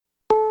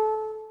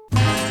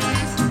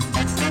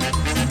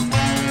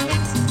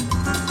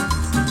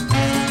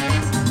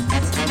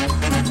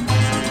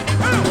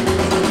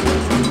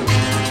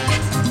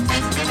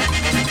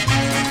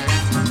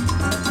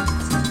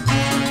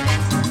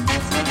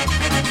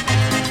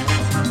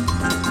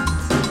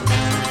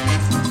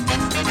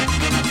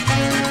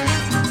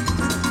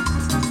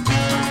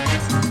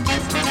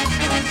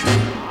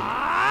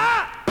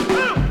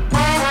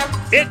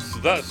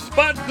the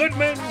Spud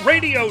Goodman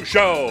Radio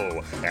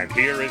Show. And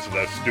here is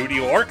the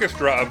studio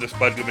orchestra of the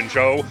Spud Goodman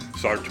Show,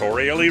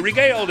 sartorially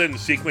regaled in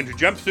sequined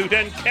jumpsuit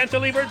and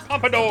cantilevered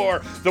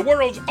pompadour, the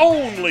world's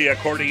only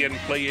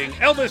accordion-playing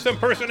Elvis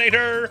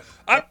impersonator,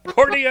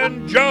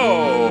 Accordion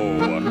Joe.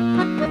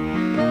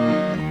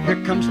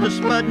 Here comes the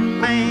Spud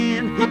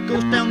Man, he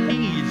goes down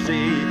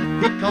easy.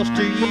 He calls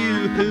to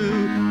you,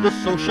 the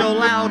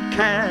social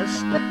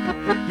outcast.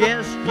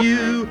 Yes,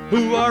 you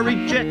who are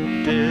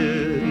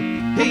rejected.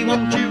 He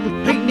wants you,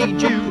 he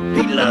needs you,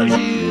 he loves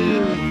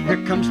you.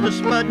 Here comes the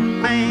Spud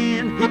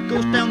Man, he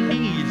goes down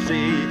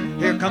easy.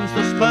 Here comes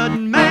the Spud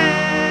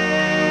Man.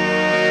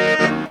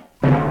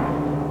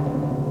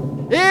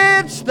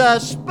 It's the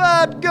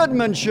Spud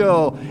Goodman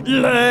Show.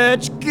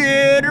 Let's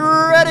get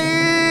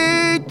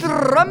ready to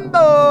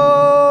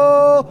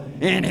rumble.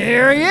 And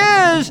here he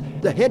is,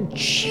 the head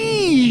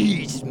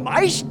cheese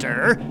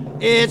meister.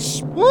 It's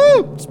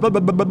Spud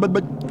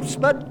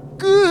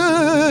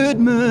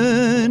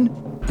Goodman.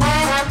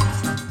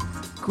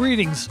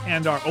 Greetings,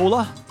 Andar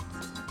Ola.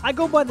 I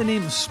go by the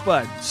name of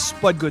Spud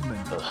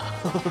Goodman.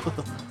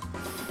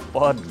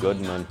 Spud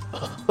Goodman.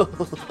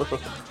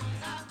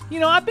 You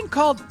know, I've been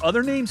called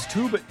other names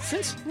too, but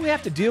since we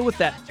have to deal with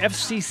that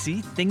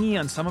FCC thingy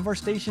on some of our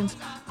stations,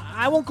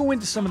 I won't go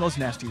into some of those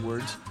nasty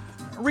words.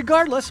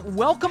 Regardless,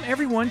 welcome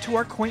everyone to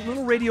our quaint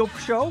little radio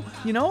show.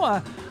 You know, I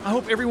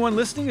hope everyone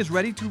listening is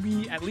ready to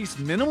be at least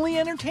minimally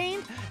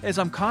entertained, as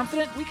I'm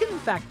confident we can in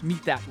fact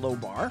meet that low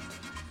bar.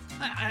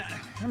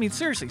 I mean,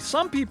 seriously,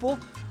 some people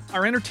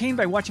are entertained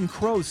by watching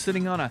crows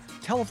sitting on a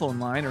telephone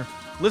line or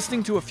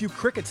listening to a few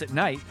crickets at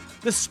night.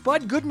 The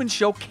Spud Goodman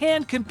Show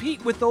can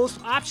compete with those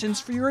options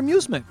for your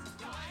amusement.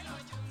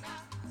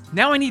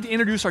 Now I need to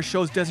introduce our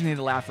show's designated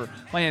laugher,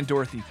 my Aunt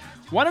Dorothy.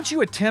 Why don't you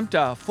attempt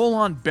a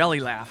full-on belly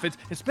laugh?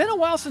 It's been a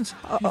while since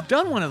you've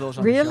done one of those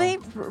on really?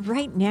 the show.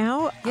 Right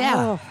now? Yeah.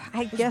 Oh,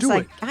 I guess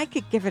I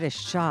could give it a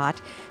shot.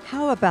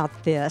 How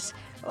about this?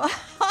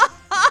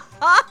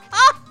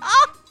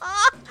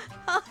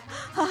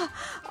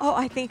 Oh,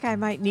 I think I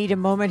might need a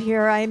moment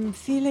here. I'm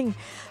feeling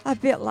a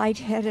bit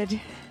lightheaded.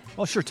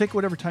 Well, sure, take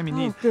whatever time you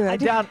need. Good. I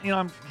doubt,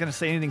 I'm going to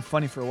say anything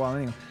funny for a while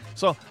anyway.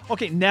 So,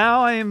 okay,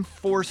 now I am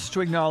forced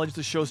to acknowledge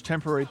the show's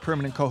temporary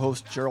permanent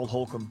co-host, Gerald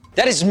Holcomb.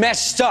 That is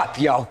messed up,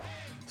 yo.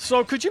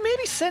 So could you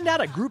maybe send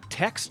out a group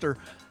text, or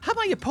how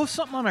about you post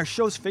something on our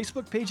show's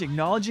Facebook page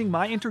acknowledging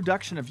my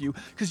introduction of you?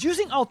 Because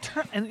using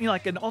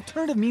an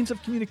alternative means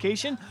of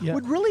communication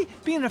would really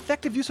be an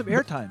effective use of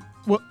airtime.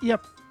 Well,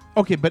 yep.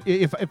 Okay, but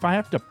if I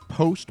have to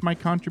post my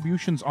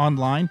contributions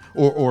online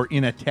or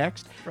in a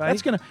text, right,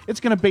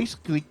 it's gonna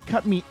basically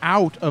cut me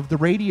out of the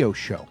radio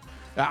show.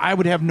 I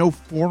would have no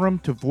forum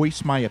to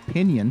voice my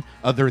opinion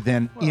other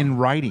than in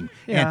writing.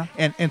 Yeah.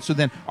 And so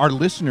then our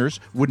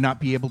listeners would not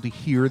be able to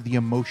hear the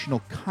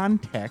emotional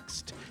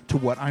context to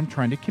what I'm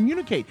trying to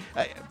communicate.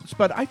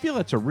 Spud, I feel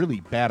that's a really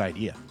bad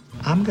idea.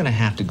 I'm going to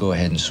have to go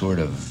ahead and sort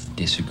of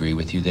disagree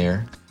with you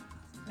there.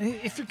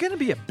 If you're going to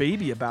be a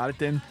baby about it,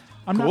 then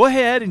go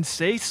ahead and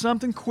say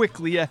something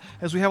quickly,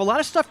 as we have a lot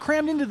of stuff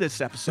crammed into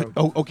this episode.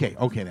 Okay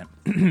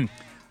then.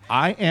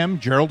 I am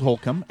Gerald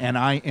Holcomb, and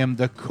I am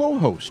the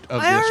co-host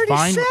of this fine... I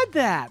already said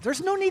that.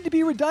 There's no need to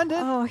be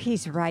redundant. Oh,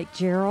 he's right,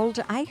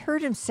 Gerald. I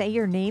heard him say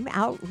your name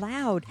out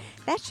loud.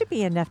 That should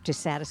be enough to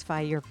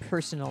satisfy your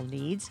personal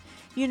needs.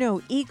 You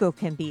know, ego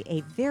can be a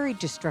very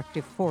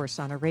destructive force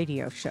on a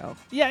radio show.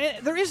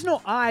 Yeah, there is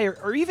no I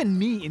or even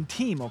me in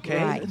team,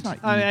 okay? Right. It's not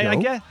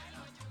ego.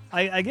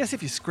 I guess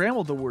if you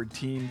scrambled the word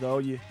team, though,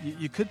 you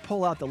could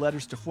pull out the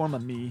letters to form a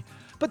me.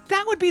 But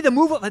that would be the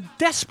move of a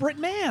desperate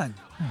man.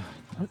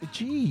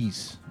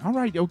 Jeez. All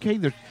right, okay.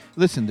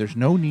 There's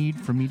no need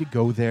for me to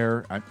go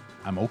there.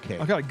 I'm okay.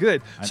 Okay,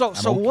 good. So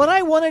okay. What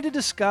I wanted to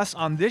discuss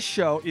on this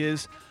show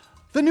is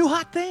the new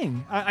hot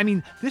thing. I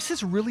mean, this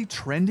is really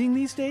trending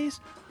these days.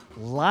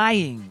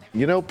 Lying.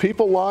 You know,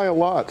 people lie a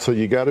lot, so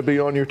you got to be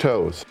on your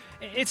toes.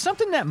 It's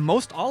something that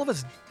most all of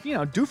us,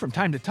 do from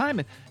time to time,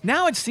 and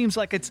now it seems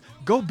like it's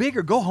go big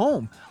or go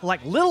home.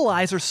 Like Little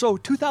Lies are so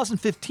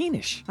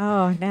 2015-ish.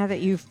 Oh, now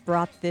that you've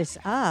brought this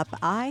up,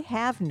 I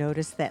have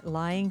noticed that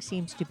lying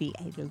seems to be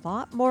a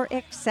lot more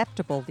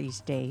acceptable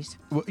these days.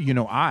 Well,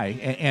 I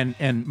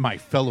and my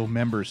fellow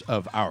members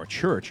of our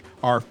church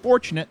are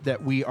fortunate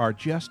that we are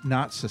just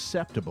not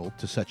susceptible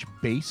to such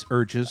base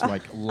urges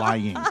like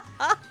lying.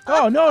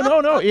 Oh,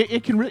 no.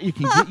 It can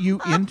get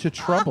you into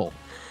trouble.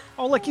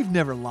 Oh, like you've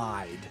never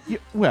lied. Yeah,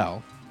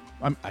 well,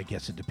 I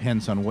guess it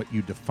depends on what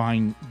you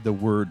define the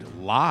word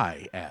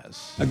lie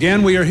as.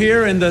 Again, we are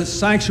here in the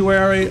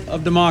sanctuary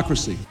of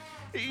democracy.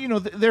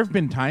 There have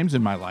been times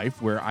in my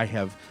life where I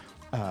have,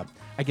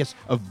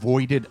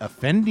 avoided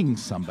offending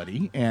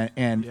somebody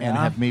and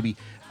have maybe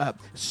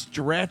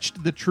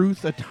stretched the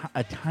truth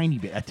a tiny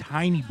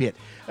bit.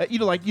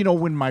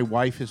 When my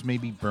wife has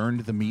maybe burned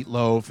the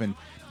meatloaf and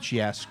she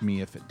asks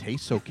me if it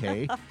tastes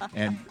okay,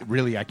 and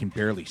really I can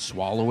barely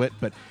swallow it.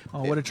 But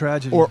what a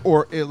tragedy!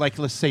 Or like,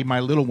 let's say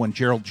my little one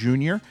Gerald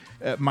Jr.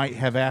 Might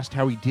have asked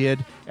how he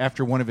did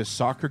after one of his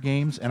soccer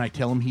games, and I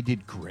tell him he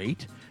did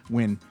great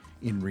when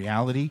in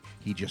reality,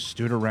 he just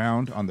stood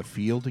around on the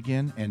field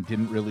again and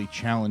didn't really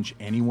challenge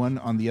anyone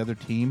on the other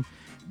team.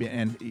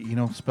 And,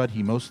 Spud,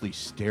 he mostly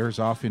stares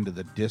off into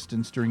the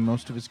distance during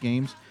most of his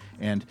games,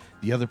 and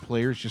the other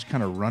players just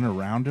kind of run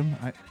around him.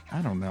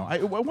 I don't know.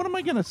 What am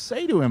I going to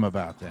say to him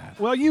about that?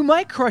 Well, you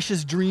might crush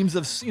his dreams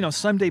of,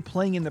 someday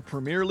playing in the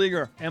Premier League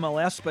or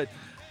MLS, but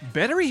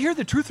better he hear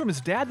the truth from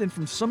his dad than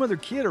from some other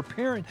kid or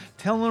parent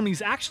telling him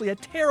he's actually a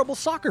terrible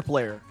soccer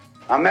player.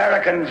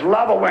 Americans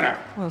love a winner.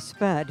 Well,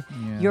 Spud,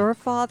 your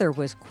father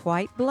was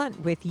quite blunt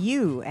with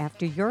you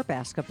after your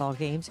basketball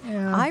games.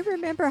 Yeah. I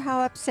remember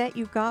how upset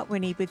you got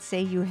when he would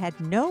say you had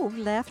no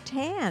left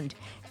hand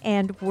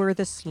and were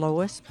the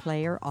slowest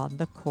player on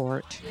the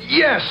court.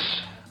 Yes.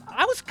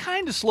 I was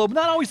kind of slow, but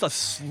not always the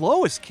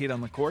slowest kid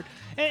on the court.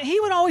 And he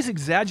would always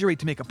exaggerate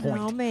to make a point.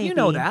 Well, maybe. You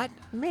know that.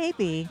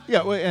 Maybe.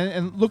 Yeah, well,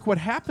 and look what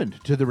happened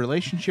to the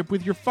relationship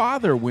with your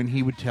father when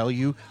he would tell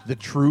you the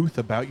truth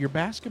about your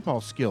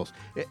basketball skills.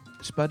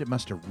 Spud, it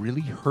must have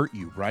really hurt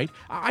you, right?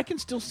 I can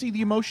still see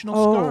the emotional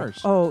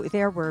scars. Oh,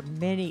 there were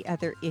many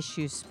other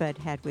issues Spud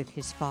had with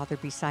his father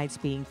besides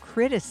being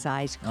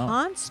criticized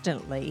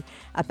constantly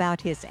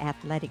about his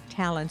athletic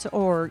talents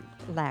or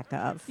lack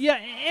of. Yeah,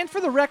 and for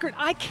the record,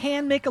 I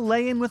can make a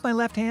lay-in with my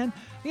left hand.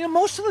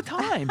 Most of the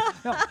time.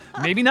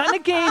 Maybe not in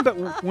a game,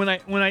 but when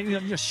I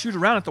just shoot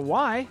around at the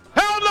Y.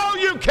 Hell no,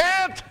 you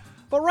can't!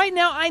 But right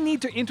now, I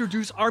need to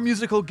introduce our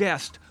musical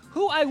guest,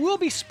 who I will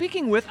be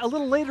speaking with a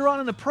little later on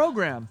in the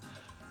program.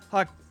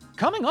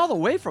 Coming all the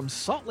way from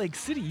Salt Lake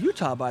City,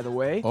 Utah, by the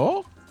way.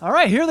 Oh? All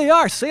right, here they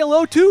are. Say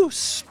hello to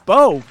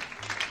Spud.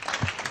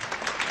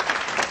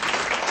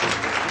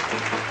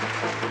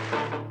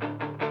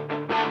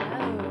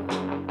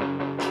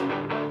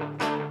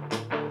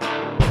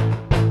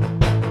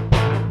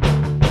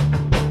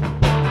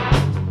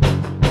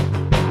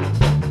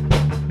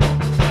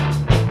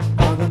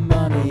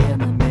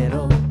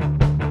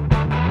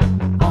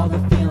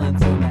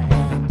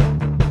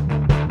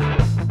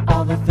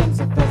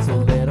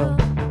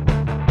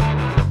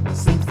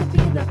 Seems to be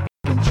the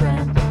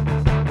trend.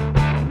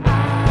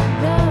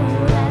 I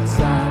know that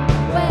some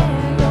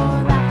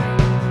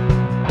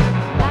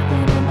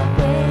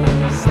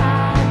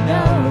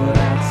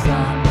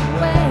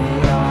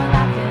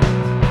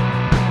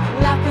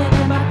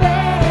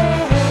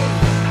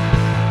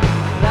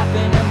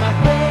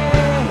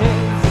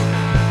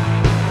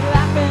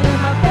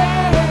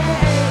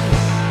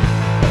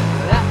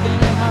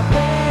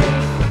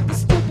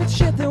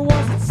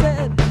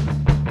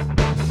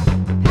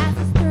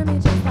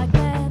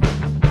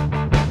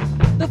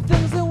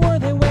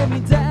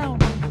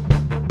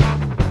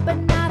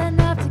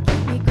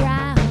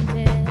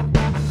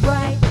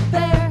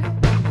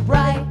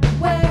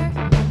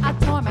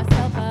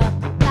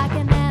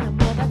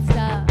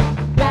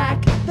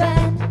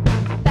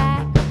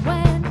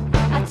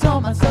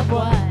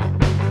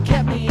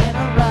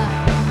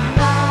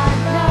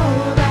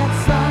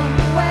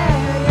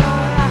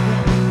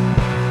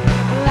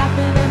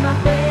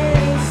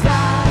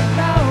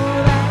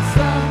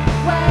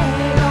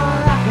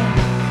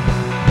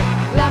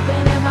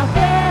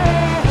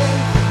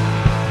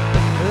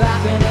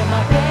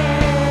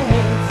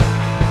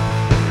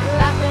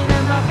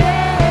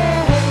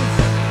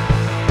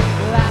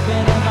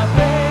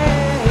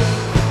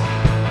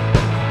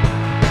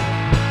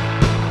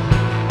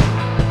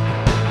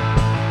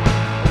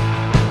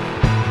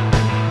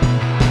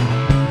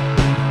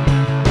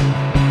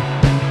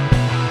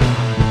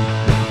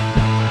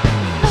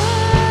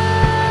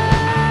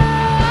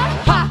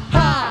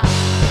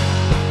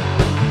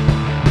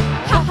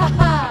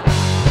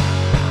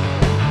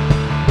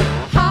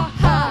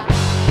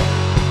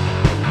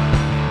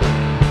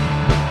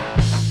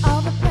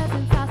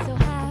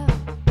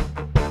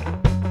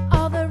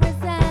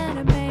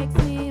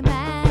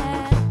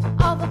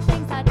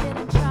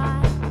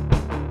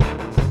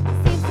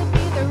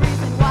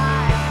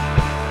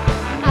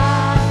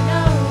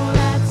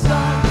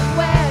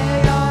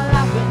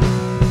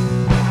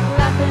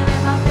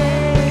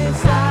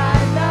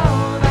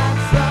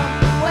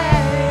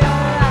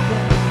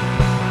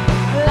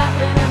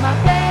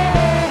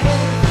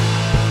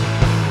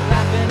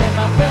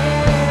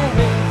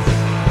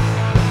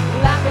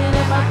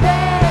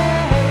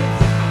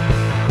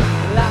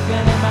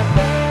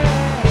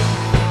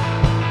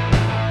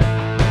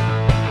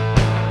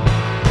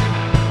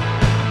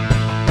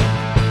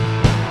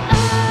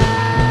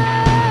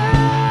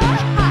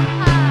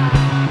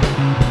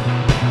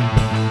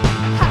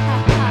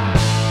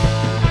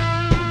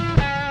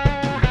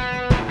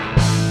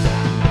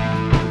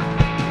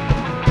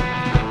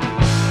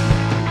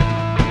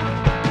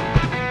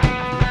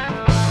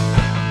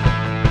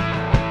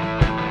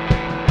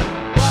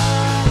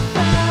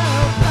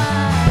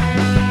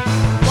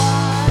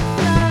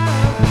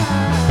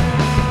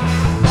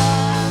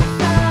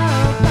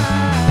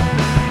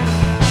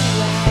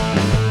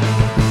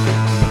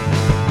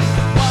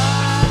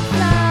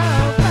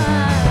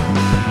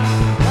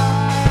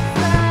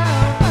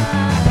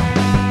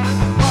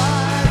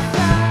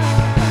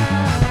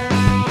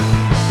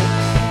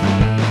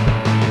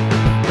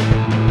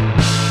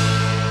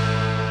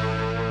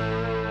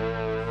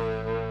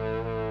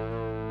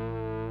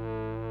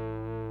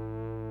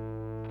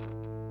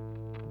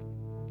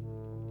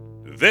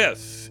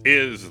This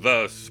is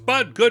the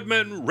Spud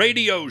Goodman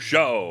Radio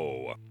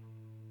Show.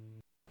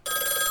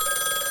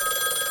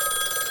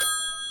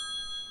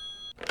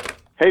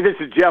 Hey, this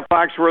is Jeff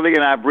Foxworthy,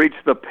 and I've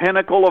reached the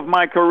pinnacle of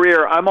my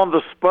career. I'm on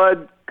the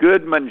Spud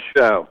Goodman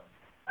Show.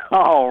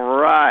 All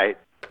right.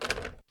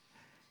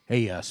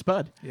 Hey,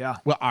 Spud. Yeah.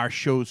 Well, our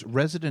show's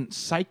resident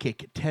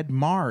psychic, Ted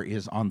Marr,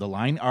 is on the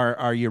line.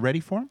 Are you ready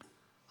for him?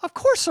 Of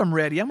course I'm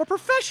ready. I'm a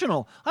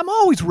professional. I'm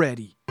always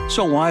ready.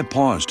 So why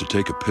pause to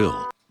take a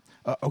pill?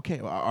 Okay,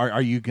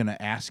 are you going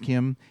to ask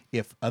him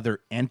if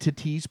other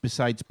entities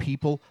besides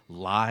people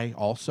lie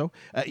also?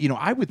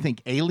 I would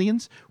think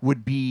aliens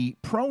would be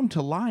prone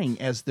to lying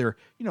as they're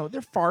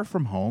far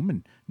from home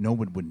and no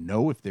one would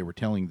know if they were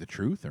telling the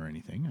truth or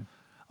anything.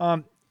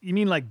 You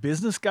mean like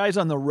business guys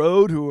on the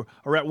road who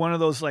are at one of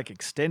those like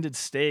extended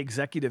stay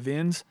executive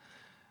inns?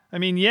 I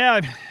mean,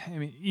 yeah,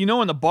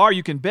 in the bar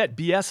you can bet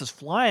BS is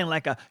flying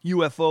like a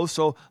UFO,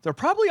 so there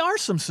probably are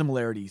some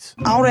similarities.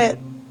 All that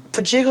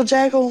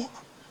jiggle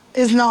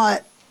is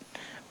not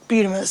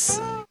Beatimus.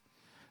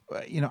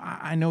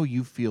 I know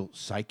you feel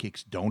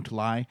psychics don't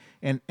lie,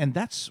 and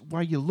that's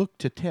why you look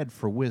to Ted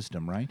for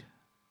wisdom, right?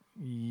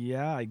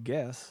 Yeah, I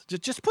guess.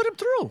 Just put him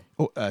through.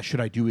 Oh, should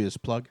I do his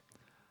plug?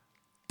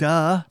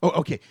 Duh. Oh,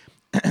 okay.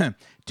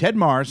 Ted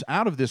Marr's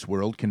Out of This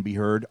World can be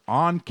heard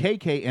on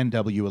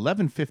KKNW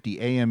 1150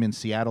 AM in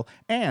Seattle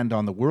and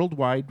on the World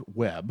Wide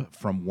Web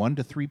from 1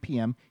 to 3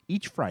 p.m.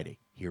 each Friday.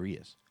 Here he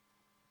is.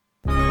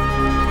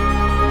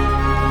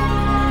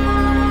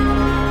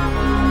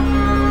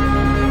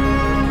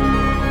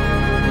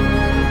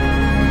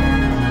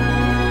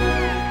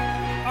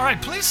 All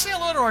right, please say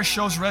hello to our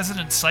show's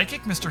resident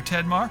psychic, Mr.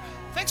 Ted Marr.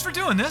 Thanks for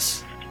doing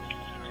this.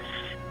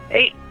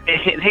 Hey,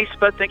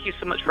 Spud, thank you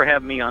so much for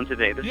having me on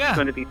today. This is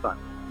going to be fun.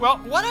 Well,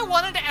 what I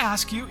wanted to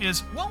ask you is,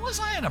 what was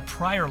I in a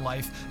prior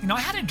life? I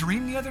had a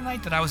dream the other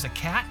night that I was a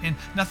cat, and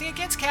nothing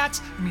against cats.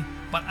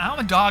 But I'm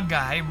a dog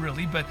guy,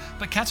 really, but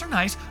cats are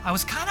nice. I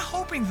was kind of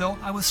hoping, though,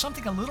 I was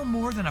something a little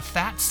more than a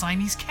fat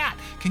Siamese cat.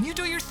 Can you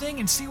do your thing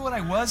and see what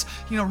I was,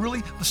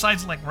 really,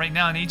 besides, like, right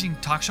now, an aging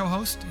talk show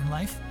host in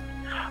life?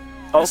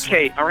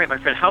 Okay, all right, my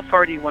friend. How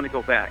far do you want to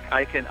go back?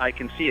 I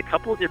can see a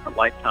couple of different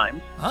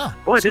lifetimes.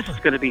 Boy, super. This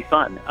is going to be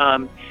fun.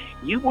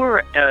 You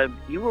were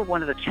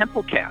one of the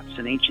temple cats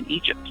in ancient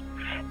Egypt,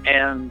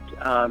 and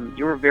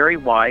you were very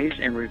wise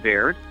and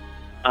revered.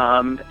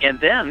 And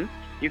then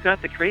you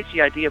got the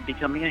crazy idea of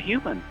becoming a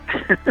human.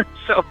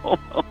 So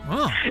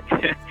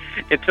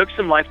it took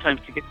some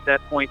lifetimes to get to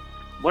that point.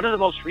 One of the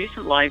most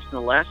recent lives in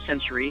the last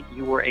century,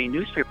 you were a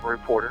newspaper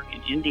reporter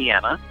in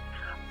Indiana.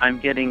 I'm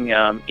getting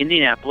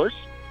Indianapolis.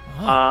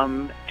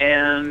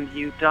 And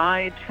you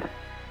died.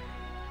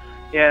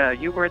 Yeah,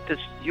 you were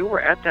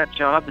at that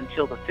job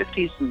until the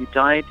 50s,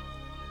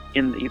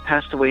 and you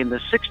passed away in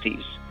the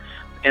 60s.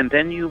 And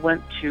then you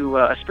went to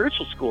a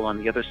spiritual school on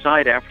the other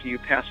side after you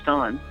passed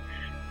on.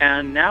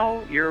 And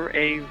now you're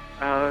a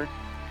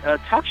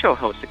talk show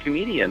host, a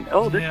comedian.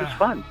 Oh, this is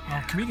fun.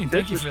 Oh, comedian,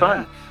 thank you for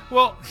that.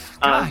 Well,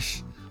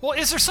 gosh. Well,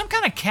 is there some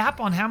kind of cap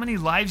on how many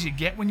lives you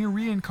get when you're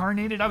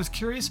reincarnated? I was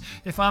curious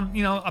if I'm,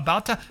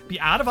 about to be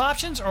out of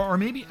options, or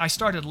maybe I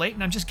started late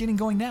and I'm just getting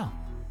going now.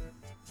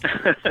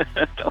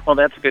 Well,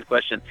 that's a good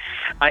question.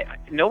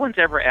 No one's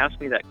ever asked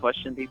me that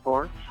question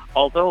before,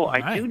 although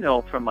I do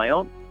know from my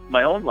own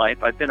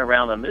life, I've been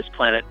around on this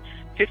planet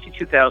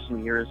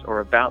 52,000 years, or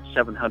about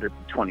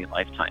 720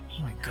 lifetimes.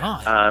 Oh, my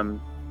God.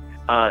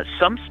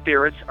 Some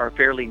spirits are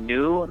fairly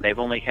new, and they've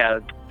only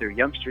had their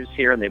youngsters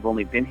here, and they've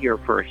only been here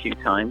for a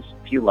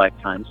few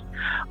lifetimes.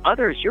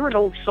 Others, you're an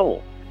old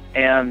soul,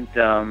 and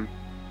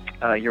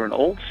you're an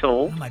old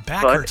soul. Well, my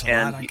back hurts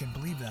a lot. I can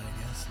believe that, I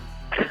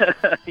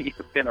guess.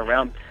 You've been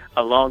around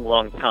a long,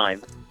 long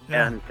time,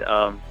 and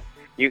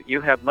you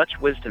have much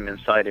wisdom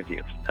inside of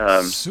you.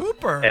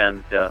 Super.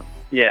 And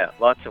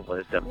lots of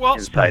wisdom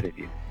inside of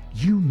you.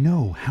 You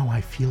know how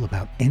I feel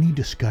about any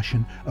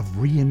discussion of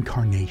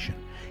reincarnation.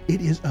 It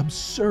is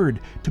absurd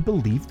to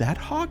believe that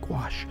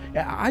hogwash.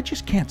 I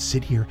just can't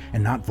sit here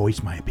and not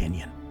voice my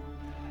opinion.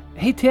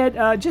 Hey,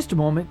 Ted, just a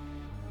moment.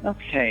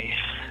 Okay.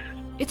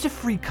 It's a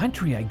free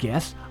country, I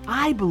guess.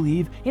 I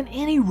believe in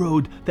any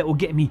road that will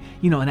get me,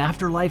 an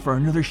afterlife or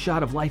another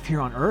shot of life here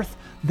on Earth.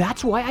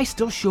 That's why I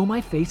still show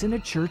my face in a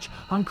church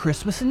on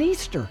Christmas and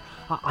Easter.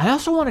 I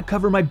also want to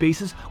cover my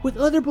bases with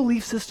other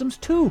belief systems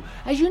too,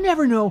 as you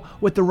never know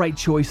what the right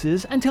choice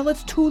is until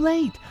it's too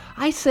late.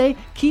 I say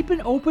keep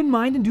an open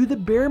mind and do the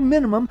bare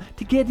minimum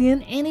to get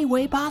in any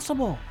way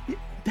possible.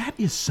 That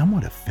is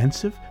somewhat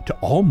offensive to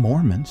all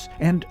Mormons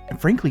and,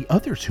 frankly,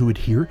 others who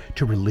adhere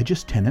to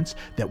religious tenets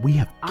that we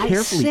have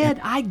carefully... I said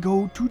I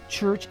go to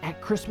church at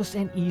Christmas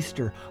and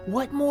Easter.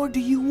 What more do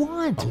you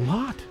want? A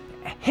lot.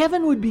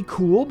 Heaven would be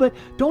cool, but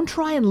don't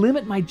try and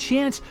limit my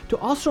chance to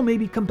also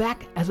maybe come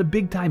back as a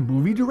big-time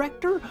movie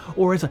director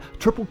or as a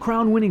Triple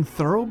Crown winning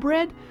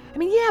thoroughbred.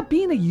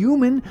 Being a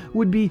human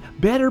would be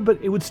better, but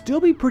it would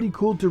still be pretty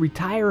cool to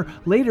retire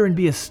later and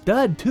be a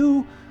stud,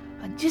 too.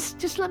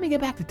 Just let me get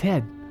back to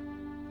Ted.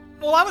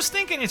 Well, I was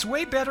thinking it's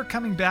way better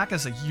coming back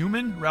as a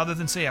human rather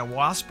than, say, a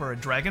wasp or a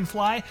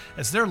dragonfly,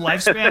 as their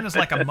lifespan is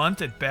like a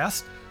month at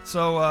best.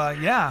 So,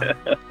 yeah.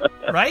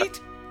 Right?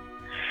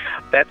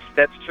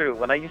 That's true.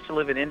 When I used to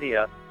live in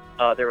India,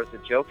 there was a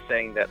joke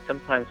saying that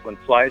sometimes when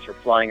flies are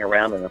flying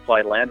around and a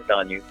fly landed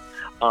on you,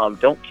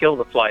 don't kill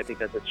the fly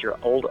because it's your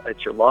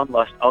long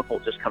lost uncle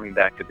just coming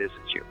back to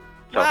visit you.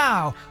 So,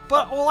 wow.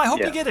 But, well, I hope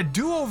yeah. you get a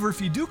do-over if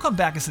you do come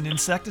back as an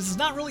insect. This is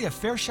not really a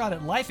fair shot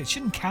at life. It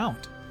shouldn't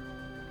count.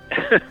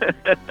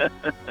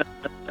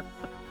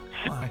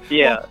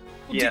 Yeah. Well,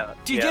 yeah.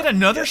 Do you get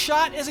another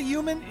shot as a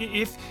human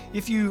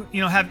if you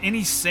have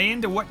any say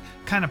into what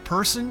kind of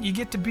person you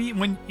get to be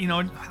when,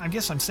 I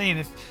guess I'm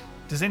saying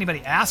does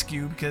anybody ask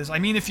you? Because, I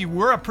mean, if you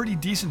were a pretty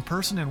decent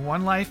person in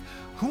one life,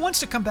 who wants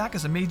to come back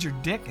as a major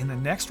dick in the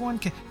next one?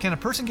 Can a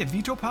person get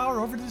veto power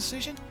over the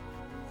decision?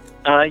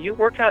 You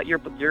work out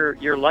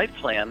your life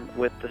plan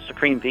with the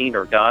Supreme Being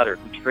or God or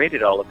who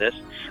created all of this.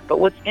 But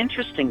what's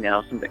interesting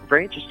now, some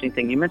very interesting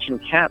thing, you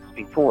mentioned cats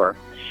before.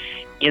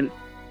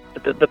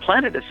 The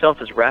planet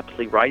itself is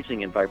rapidly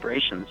rising in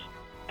vibrations.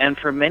 And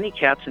for many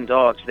cats and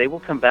dogs, they will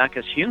come back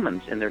as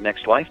humans in their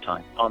next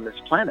lifetime on this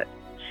planet.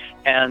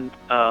 And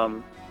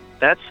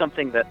that's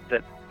something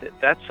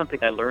that's something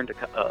I learned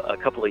a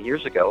couple of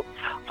years ago.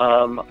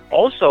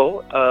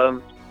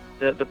 Also,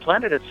 the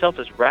planet itself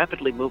is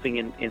rapidly moving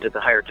into the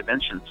higher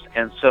dimensions,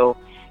 and so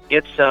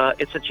it's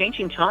a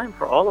changing time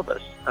for all of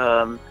us.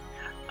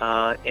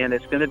 And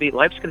it's going to be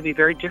life's going to be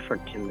very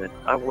different.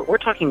 We're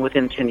talking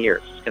within 10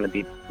 years. It's going to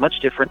be much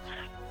different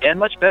and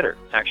much better,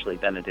 actually,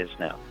 than it is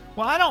now.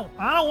 Well, I don't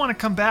want to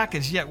come back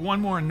as yet one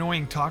more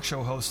annoying talk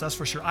show host. That's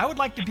for sure. I would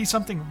like to be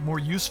something more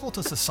useful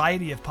to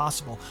society if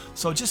possible.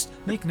 So just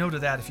make note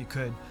of that if you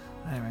could.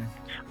 Anyway.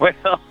 Well,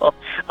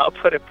 I'll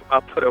put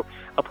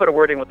a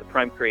word in with the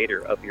prime creator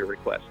of your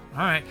request. All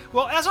right.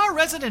 Well, as our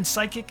resident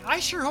psychic, I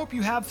sure hope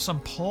you have some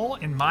pull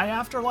in my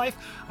afterlife.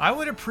 I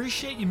would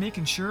appreciate you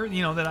making sure,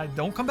 that I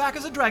don't come back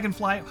as a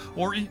dragonfly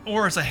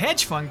or as a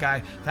hedge fund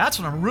guy. That's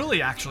what I'm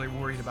really actually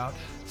worried about.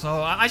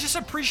 So I just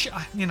appreciate,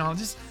 I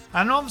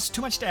don't know if it's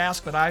too much to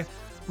ask, but I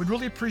would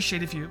really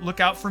appreciate if you look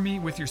out for me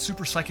with your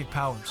super psychic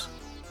powers.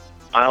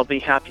 I'll be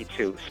happy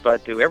to,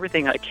 Spud. Do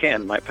everything I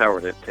can in my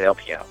power to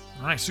help you out.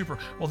 All right, super.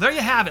 Well, there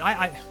you have it.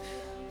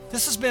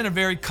 This has been a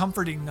very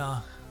comforting,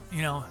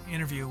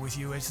 interview with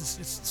you.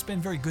 It's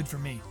been very good for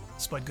me,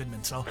 Spud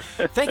Goodman. So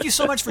thank you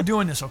so much for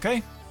doing this,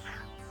 okay?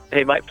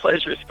 Hey, my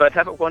pleasure, Spud.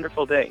 Have a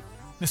wonderful day.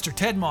 Mr.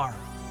 Ted Marr.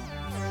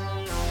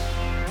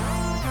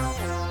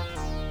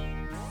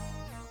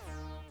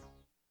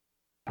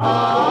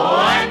 Oh,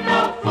 I'm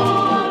no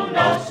fool,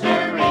 no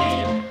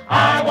siree.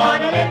 I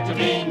want to live to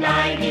be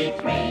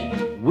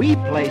 93. We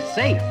play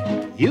safe,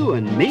 you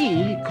and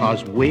me,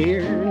 'cause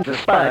we're the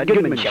Spud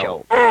Goodman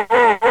Show.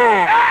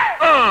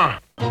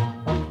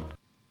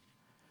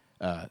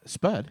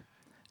 Spud,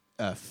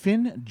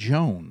 Finn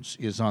Jones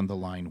is on the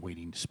line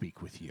waiting to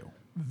speak with you.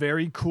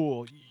 Very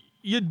cool.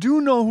 You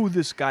do know who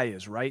this guy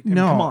is, right?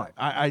 No, come on.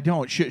 I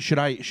don't. Should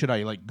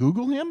I like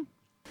Google him?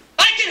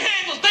 I can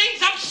handle things.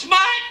 I'm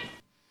smart.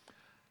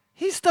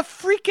 He's the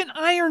freaking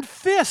Iron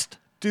Fist,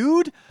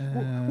 dude.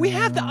 We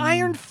had the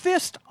Iron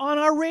Fist on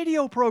our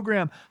radio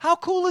program. How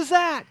cool is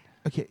that?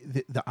 Okay,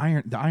 the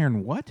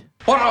iron what?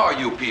 What are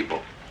you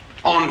people?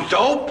 On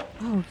dope?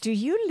 Oh, do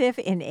you live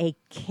in a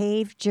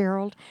cave,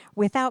 Gerald,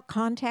 without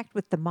contact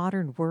with the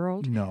modern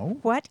world? No.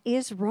 What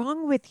is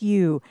wrong with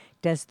you?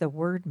 Does the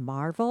word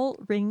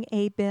Marvel ring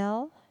a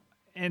bell?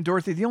 And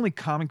Dorothy, the only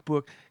comic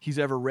book he's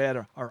ever read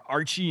are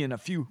Archie and a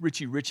few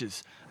Richie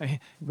Riches.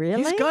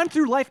 Really? He's gone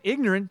through life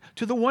ignorant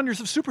to the wonders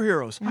of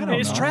superheroes.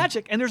 It's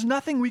tragic, and there's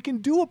nothing we can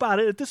do about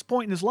it at this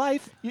point in his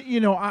life.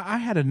 I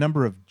had a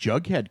number of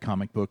Jughead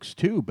comic books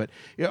too, but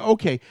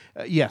okay,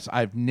 yes,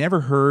 I've never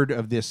heard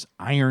of this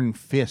Iron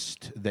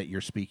Fist that you're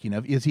speaking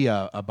of. Is he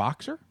a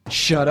boxer?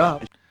 Shut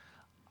up.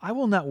 I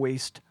will not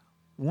waste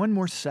one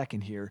more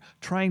second here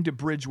trying to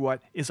bridge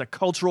what is a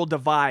cultural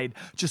divide.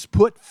 Just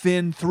put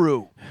Finn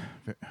through.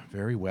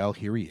 Very well,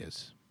 here he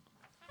is.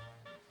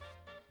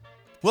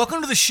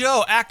 Welcome to the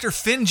show, actor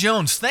Finn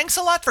Jones. Thanks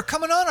a lot for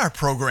coming on our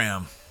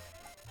program.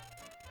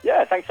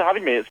 Yeah, thanks for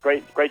having me. It's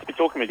great to be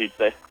talking with you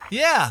today.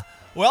 Yeah.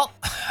 Well,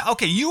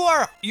 okay,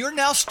 you're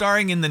now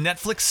starring in the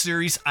Netflix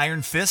series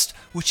Iron Fist,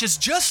 which has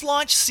just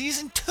launched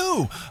season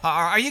 2.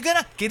 Are you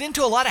gonna get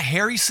into a lot of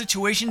hairy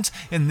situations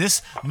in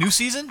this new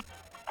season?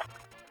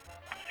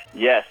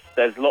 Yes,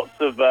 there's lots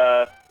of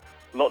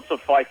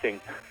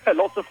fighting.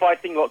 Lots of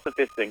fighting, lots of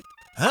fisting.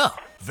 Oh,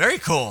 very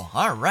cool.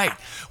 All right.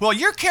 Well,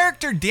 your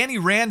character, Danny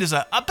Rand, is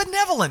a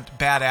benevolent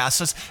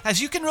badass,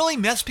 as you can really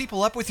mess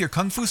people up with your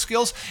kung fu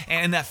skills,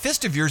 and that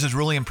fist of yours is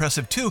really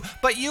impressive too,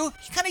 but you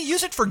kind of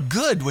use it for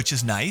good, which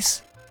is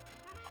nice.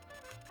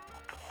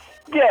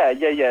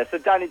 Yeah. So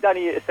Danny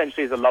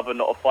essentially is a lover,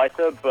 not a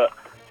fighter, but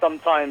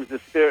sometimes the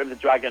spirit of the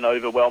dragon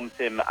overwhelms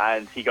him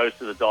and he goes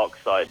to the dark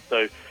side.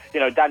 So,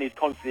 Danny's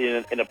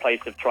constantly in a place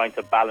of trying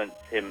to balance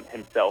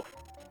himself.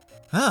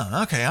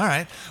 Oh, okay, all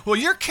right. Well,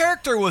 your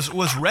character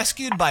was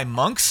rescued by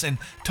monks and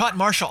taught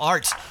martial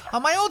arts.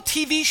 On my old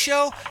TV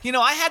show,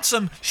 I had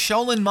some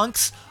Shaolin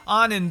monks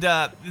on, and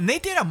they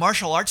did a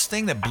martial arts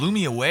thing that blew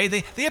me away.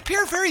 They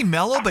appear very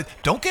mellow, but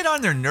don't get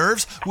on their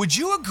nerves. Would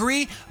you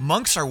agree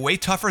monks are way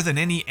tougher than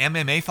any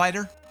MMA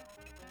fighter?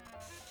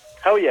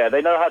 Hell yeah,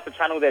 they know how to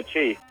channel their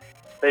chi.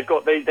 They've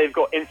got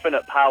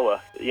infinite power.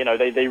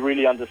 They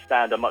really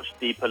understand a much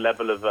deeper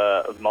level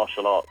of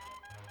martial arts.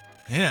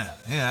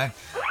 Yeah,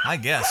 I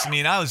guess. I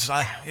mean,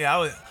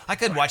 I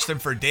could watch them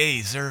for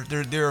days.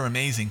 They're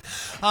amazing.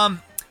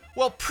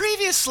 Well,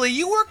 previously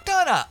you worked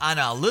on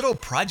a little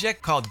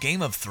project called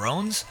Game of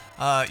Thrones.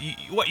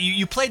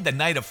 You played the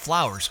Knight of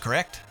Flowers,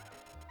 correct?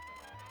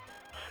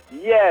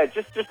 Yeah,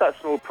 just that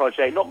small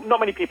project. Not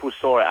many people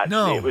saw it,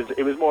 actually. No.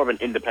 It was more of an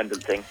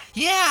independent thing.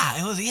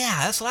 Yeah, it was.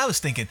 Yeah, that's what I was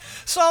thinking.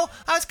 So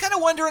I was kind of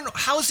wondering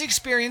how's the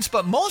experience,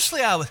 but mostly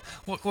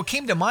what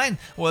came to mind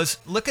was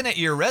looking at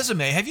your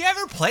resume. Have you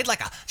ever played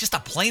like just a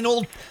plain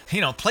old,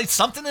 played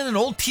something in an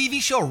old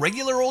TV show,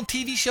 regular old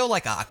TV show,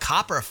 like a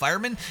cop or a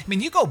fireman? I mean,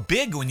 you go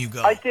big when you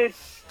go. I did.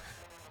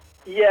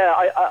 Yeah,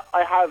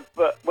 I have.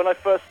 But when I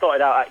first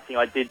started out acting,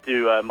 I did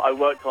do. I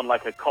worked on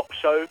like a cop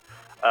show.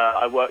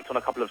 I worked on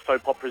a couple of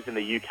soap operas in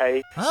the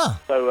UK. Oh.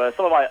 So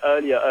some of my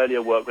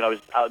earlier work when I was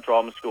out of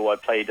drama school, I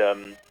played,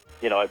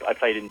 I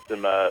played in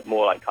some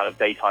more like kind of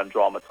daytime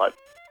drama type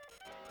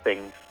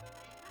things.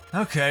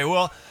 Okay,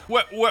 well,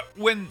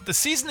 when the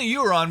season that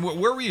you were on,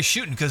 where were you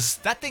shooting? Because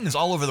that thing is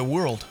all over the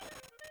world.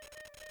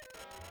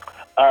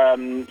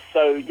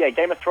 So yeah,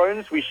 Game of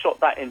Thrones, we shot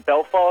that in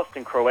Belfast,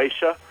 in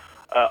Croatia,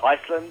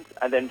 Iceland,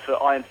 and then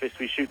for Iron Fist,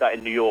 we shoot that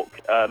in New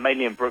York,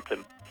 mainly in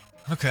Brooklyn.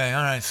 Okay,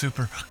 all right,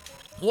 super.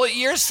 Well,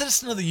 you're a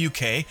citizen of the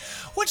UK.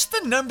 What's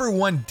the number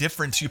one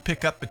difference you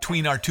pick up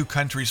between our two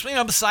countries?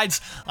 Besides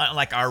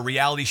like our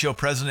reality show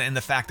president and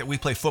the fact that we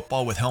play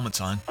football with helmets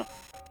on.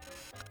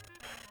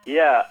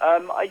 Yeah,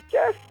 I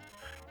guess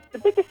the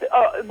biggest,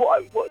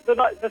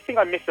 the thing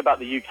I miss about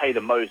the UK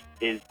the most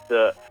is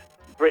that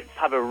Brits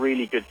have a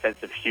really good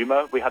sense of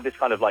humor. We have this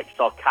kind of like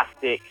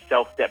sarcastic,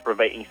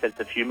 self-deprecating sense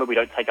of humor. We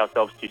don't take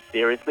ourselves too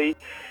seriously.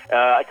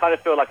 I kind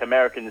of feel like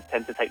Americans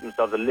tend to take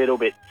themselves a little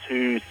bit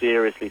too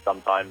seriously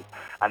sometimes,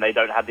 and they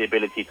don't have the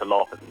ability to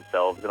laugh at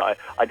themselves. And I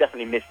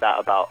definitely miss that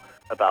about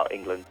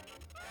England.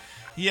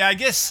 Yeah, I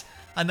guess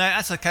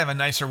that's a kind of a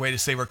nicer way to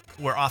say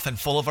we're often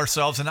full of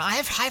ourselves, and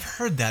I've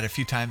heard that a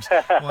few times.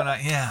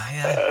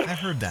 I've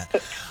heard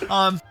that.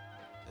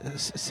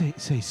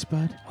 Say,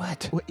 Spud.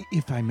 What?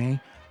 If I may,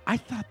 I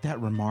thought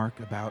that remark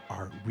about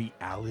our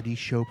reality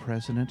show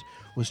president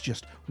was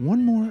just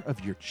one more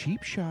of your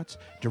cheap shots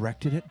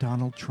directed at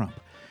Donald Trump.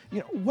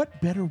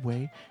 What better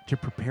way to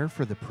prepare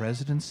for the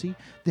presidency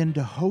than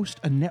to host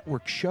a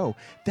network show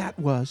that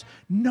was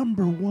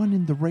 #1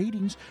 in the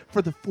ratings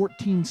for the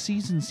 14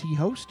 seasons he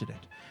hosted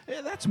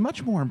it? That's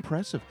much more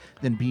impressive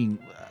than being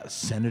a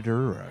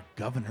senator or a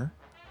governor.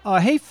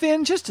 Hey,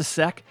 Finn, just a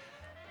sec.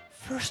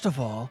 First of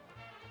all,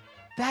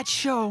 that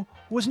show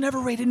was never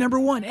rated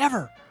 #1,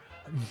 ever.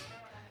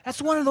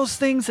 That's one of those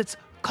things that's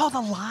called a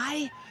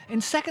lie.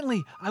 And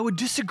secondly, I would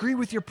disagree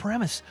with your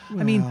premise.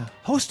 I mean,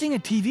 hosting a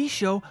TV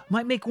show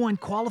might make one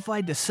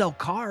qualified to sell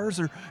cars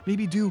or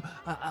maybe do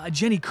a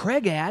Jenny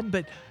Craig ad,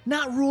 but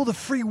not rule the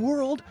free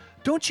world.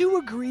 Don't you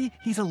agree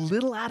he's a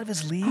little out of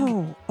his league?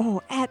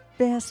 Oh, at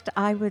best,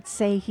 I would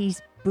say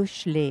he's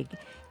bush league.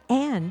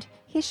 And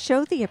his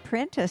show, The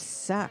Apprentice,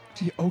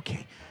 sucked. Yeah,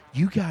 okay.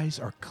 You guys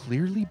are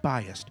clearly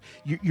biased.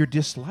 Your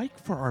dislike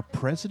for our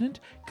president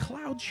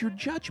clouds your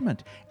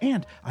judgment.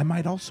 And I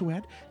might also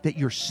add that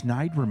your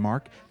snide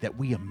remark that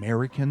we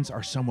Americans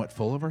are somewhat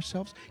full of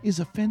ourselves is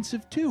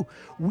offensive too.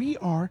 We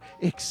are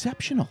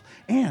exceptional.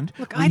 And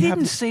look, I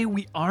didn't say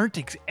we aren't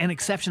an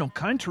exceptional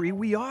country.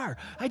 We are.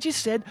 I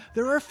just said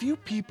there are a few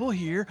people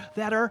here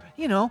that are,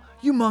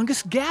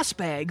 humongous gas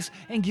bags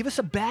and give us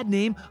a bad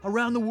name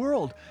around the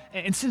world.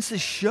 And since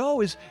this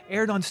show is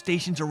aired on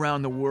stations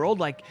around the world,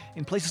 like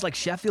in places like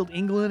Sheffield,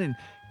 England, and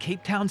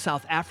Cape Town,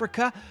 South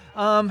Africa,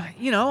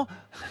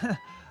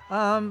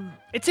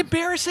 it's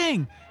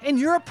embarrassing. And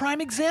you're a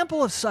prime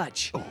example of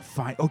such. Oh,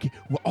 fine. Okay.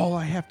 Well, all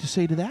I have to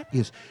say to that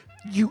is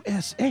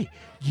USA,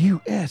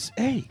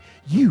 USA,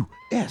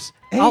 USA.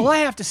 All I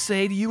have to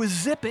say to you is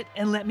zip it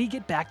and let me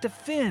get back to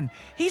Finn.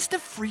 He's the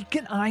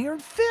freaking Iron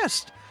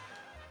Fist.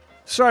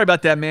 Sorry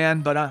about that,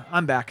 man, but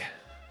I'm back.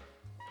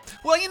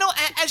 Well,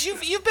 as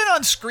you've been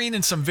on screen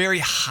in some very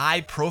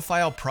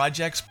high-profile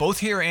projects, both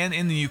here and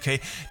in the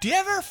UK, do you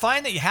ever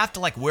find that you have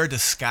to wear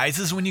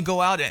disguises when you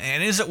go out?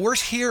 And is it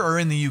worse here or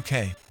in the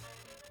UK?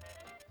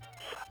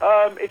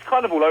 It's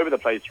kind of all over the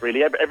place,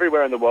 really,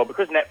 everywhere in the world,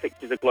 because Netflix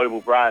is a global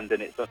brand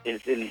and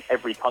it's in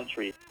every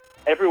country.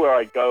 Everywhere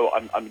I go,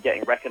 I'm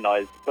getting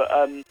recognized, but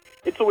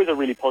it's always a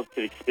really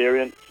positive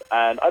experience,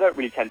 and I don't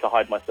really tend to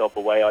hide myself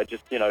away. I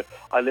just,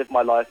 I live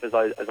my life as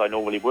I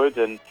normally would,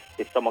 and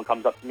if someone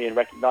comes up to me and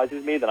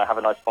recognizes me, then I have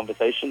a nice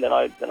conversation, then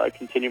I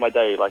continue my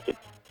day like it's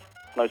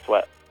no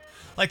sweat.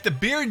 Like the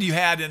beard you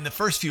had in the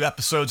first few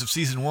episodes of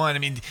season 1, I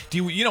mean,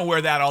 do you don't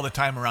wear that all the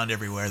time around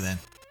everywhere then?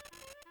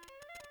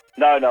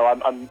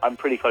 No, I'm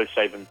pretty close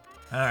shaven.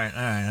 All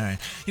right.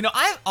 You know,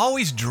 I've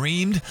always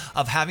dreamed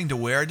of having to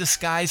wear a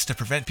disguise to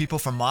prevent people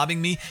from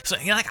mobbing me. So,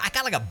 you know, I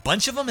got like a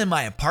bunch of them in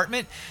my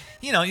apartment.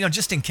 You know,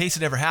 just in case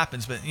it ever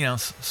happens. But, you know,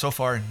 so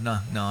far, no,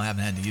 I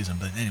haven't had to use them.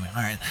 But anyway,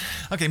 all right.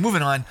 Okay,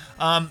 moving on.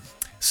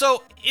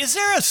 So, is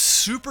there a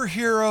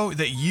superhero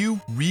that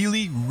you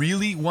really,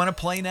 really want to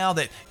play now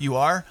that you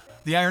are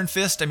the Iron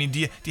Fist? I mean, do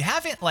you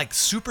have it like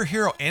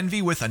superhero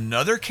envy with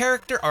another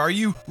character? Or are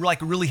you like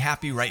really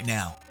happy right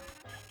now?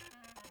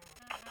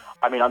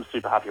 I mean, I'm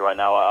super happy right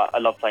now. I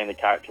love playing the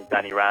character of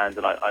Danny Rand,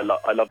 and I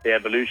love the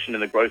evolution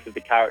and the growth of the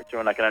character,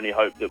 and I can only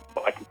hope that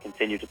I can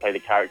continue to play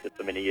the character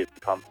for many years to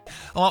come.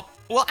 Well,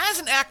 as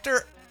an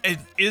actor,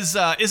 is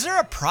there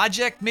a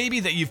project maybe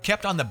that you've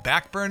kept on the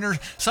back burner,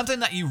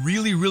 something that you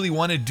really, really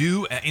want to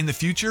do in the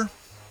future?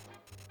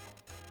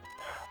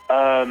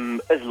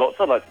 There's lots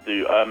I'd like to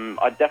do.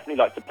 I'd definitely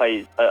like to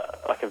play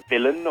like a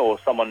villain or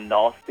someone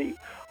nasty.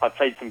 I've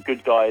played some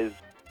good guys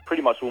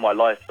pretty much all my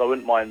life, so I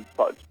wouldn't mind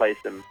starting to play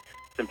some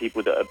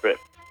people that are a bit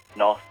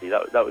nasty.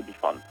 That would be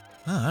fun.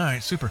 Oh, all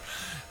right, super.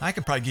 I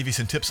could probably give you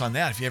some tips on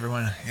that if you ever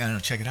want to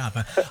check it out.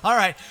 But all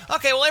right,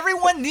 okay. Well,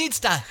 everyone needs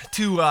to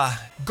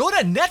go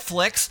to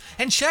Netflix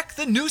and check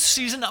the new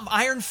season of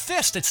Iron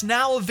Fist. It's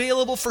now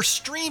available for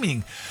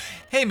streaming.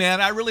 Hey,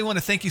 man, I really want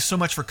to thank you so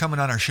much for coming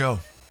on our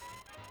show.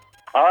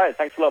 All right,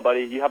 thanks a lot,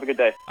 buddy. You have a good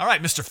day. All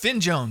right, Mr. Finn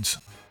Jones.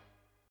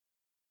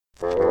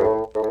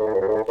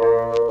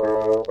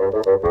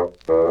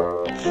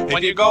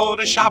 When you go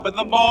to shop in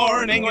the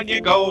morning, when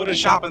you go to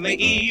shop in the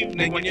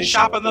evening, when you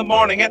shop in the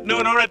morning, at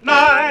noon, or at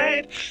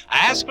night,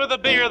 ask for the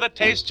beer that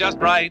tastes just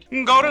right.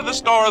 Go to the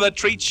store that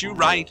treats you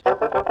right.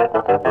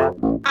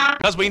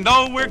 'Cause we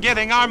know we're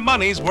getting our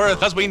money's worth.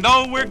 'Cause we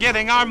know we're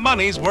getting our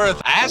money's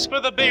worth. Ask for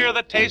the beer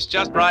that tastes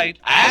just right.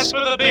 Ask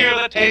for the beer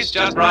that tastes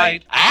just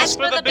right. Ask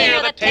for the beer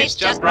that tastes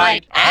just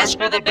right. Ask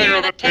for the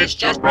beer that tastes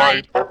just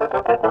right.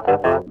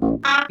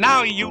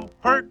 Now you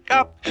perk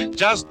up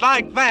just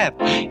like that.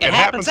 It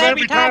happens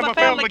every time a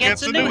fella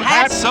gets a new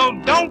hat. So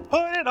don't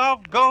put it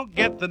off. Go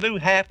get the new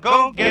hat.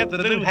 Go get the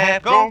new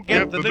hat. Go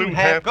get the new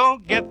hat. Go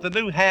get the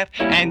new hat.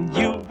 And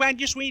you and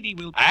your sweetie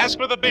will ask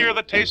for the beer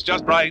that tastes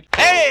just right.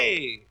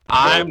 Hey!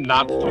 I'm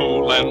not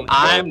fooling.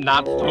 I'm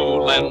not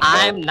fooling.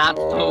 I'm not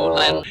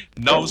fooling.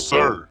 No,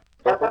 sir.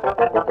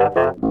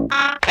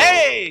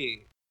 Hey!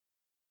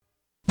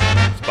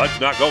 Spud's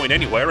not going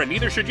anywhere, and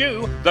neither should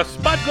you. The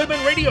Spud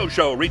Goodman Radio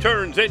Show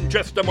returns in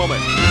just a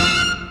moment.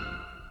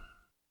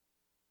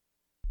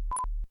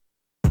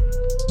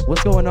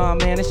 What's going on,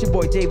 man? It's your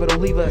boy David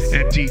Olivas.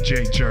 And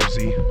DJ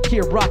Jersey.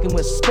 Here rocking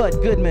with Spud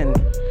Goodman.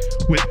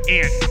 With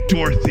Aunt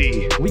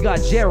Dorothy. We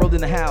got Gerald in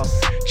the house.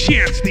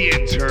 Chance the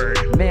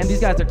intern. Man,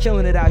 these guys are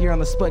killing it out here on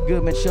the Spud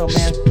Goodman Show,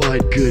 man.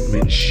 Spud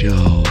Goodman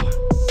Show.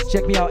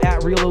 Check me out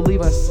at Real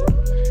Olivas.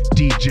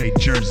 DJ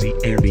Jersey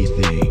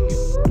everything.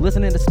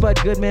 Listening to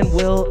Spud Goodman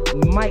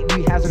might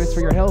be hazardous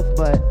for your health,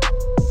 but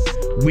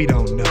we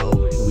don't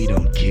know. We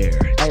don't care.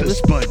 It's the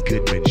Spud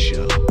Goodman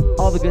Show.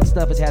 All the good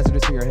stuff is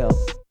hazardous for your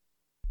health.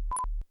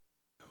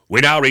 We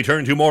now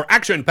return to more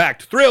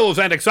action-packed thrills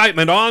and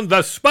excitement on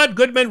the Spud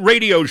Goodman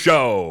Radio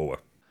Show.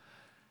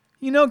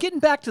 You know, getting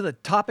back to the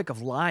topic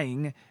of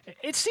lying,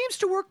 it seems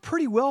to work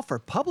pretty well for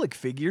public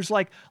figures,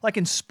 like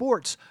in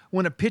sports,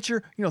 when a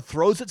pitcher,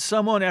 throws at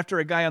someone after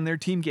a guy on their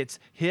team gets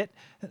hit.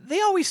 They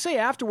always say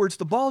afterwards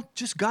the ball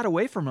just got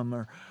away from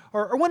him.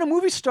 Or when a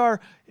movie star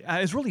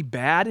is really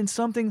bad in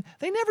something,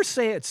 they never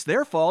say it's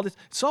their fault.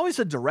 It's always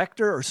a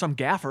director or some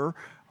gaffer.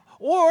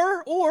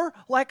 Or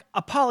like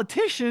a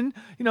politician,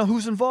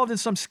 who's involved in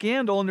some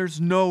scandal and there's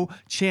no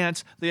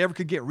chance they ever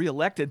could get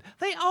reelected.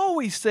 They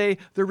always say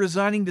they're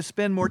resigning to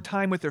spend more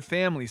time with their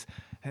families.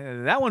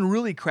 That one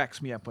really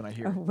cracks me up when I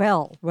hear it.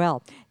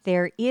 Well,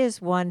 there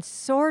is one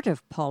sort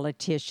of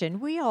politician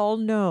we all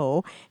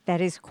know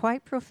that is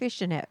quite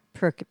proficient at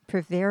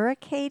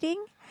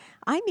prevaricating.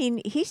 I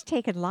mean, he's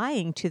taken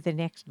lying to the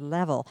next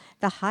level,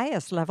 the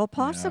highest level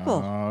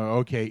possible.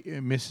 Okay,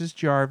 Mrs.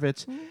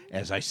 Jarvitz,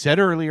 as I said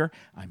earlier,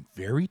 I'm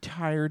very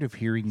tired of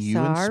hearing you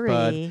and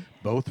Spud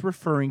both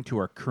referring to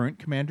our current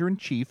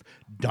commander-in-chief,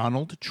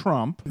 Donald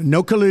Trump.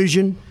 No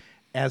collusion.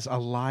 As a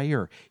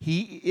liar.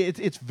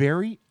 It's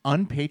very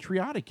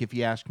unpatriotic, if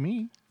you ask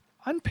me.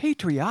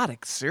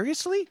 Unpatriotic?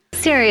 Seriously?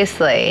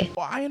 Seriously.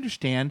 Well, I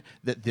understand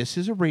that this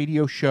is a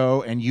radio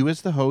show and you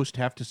as the host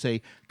have to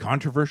say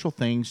controversial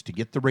things to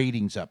get the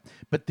ratings up.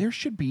 But there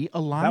should be a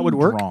line that would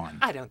work? drawn.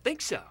 I don't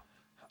think so.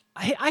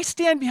 I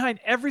stand behind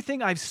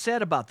everything I've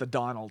said about the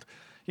Donald.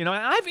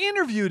 I've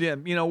interviewed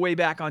him, way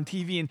back on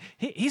TV, and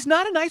he's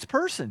not a nice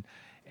person.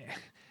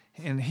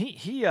 And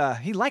he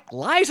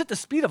lies at the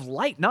speed of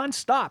light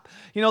nonstop.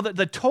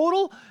 The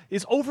total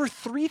is over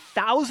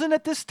 3,000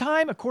 at this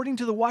time, according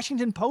to the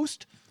Washington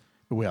Post.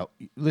 Well,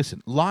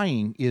 listen,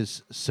 lying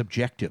is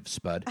subjective,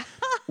 Spud.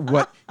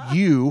 What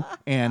you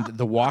and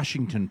the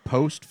Washington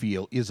Post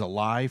feel is a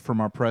lie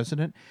from our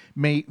president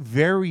may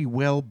very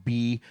well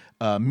be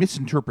a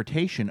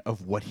misinterpretation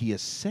of what he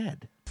has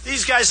said.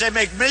 These guys, they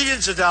make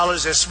millions of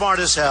dollars. They're smart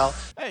as hell.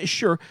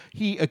 Sure,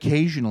 he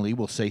occasionally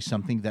will say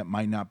something that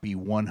might not be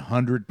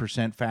 100%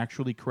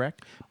 factually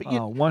correct. But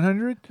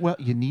 100? Well,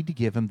 you need to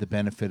give him the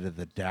benefit of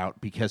the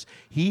doubt because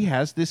he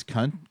has this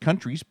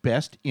country's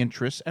best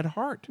interests at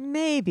heart.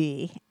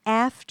 Maybe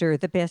after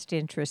the best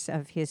interests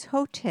of his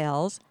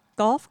hotels,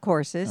 golf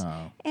courses,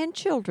 and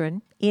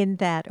children, in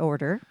that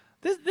order.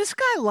 This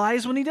guy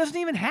lies when he doesn't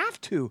even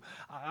have to.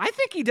 I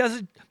think he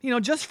does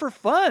it, just for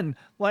fun,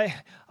 like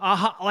a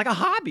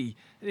hobby.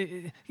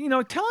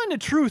 Telling the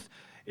truth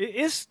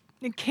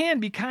it can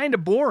be kind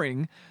of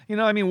boring.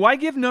 Why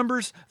give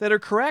numbers that are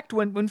correct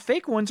when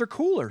fake ones are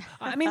cooler?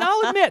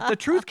 I'll admit the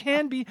truth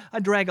can be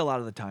a drag a lot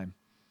of the time.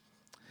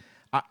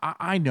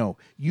 I know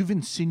you've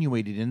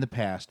insinuated in the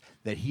past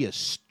that he has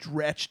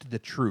stretched the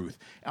truth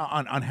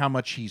on how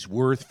much he's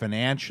worth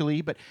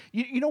financially, but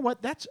you know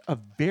what? That's a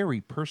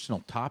very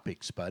personal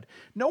topic, Spud.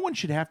 No one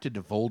should have to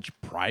divulge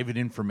private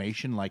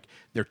information like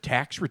their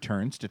tax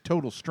returns to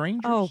total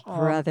strangers. Oh,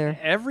 brother.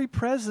 Every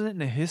president in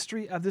the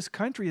history of this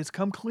country has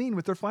come clean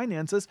with their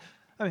finances.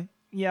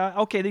 Yeah,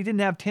 okay, they didn't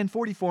have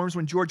 1040 forms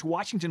when George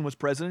Washington was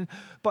president,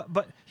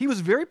 but he was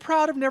very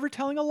proud of never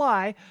telling a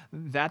lie.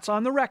 That's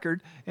on the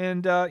record.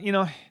 And,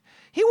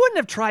 he wouldn't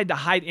have tried to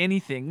hide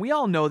anything. We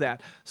all know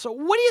that. So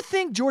what do you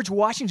think George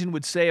Washington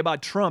would say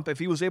about Trump if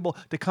he was able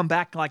to come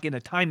back like in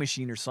a time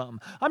machine or something?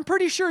 I'm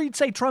pretty sure he'd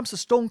say Trump's a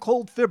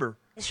stone-cold fibber.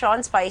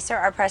 Sean Spicer,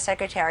 our press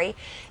secretary,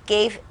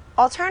 gave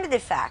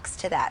alternative facts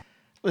to that.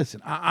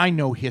 Listen, I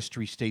know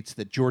history states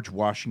that George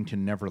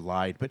Washington never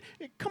lied, but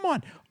come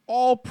on,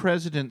 all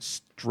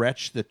presidents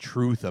stretch the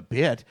truth a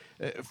bit.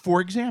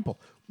 For example,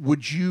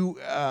 would you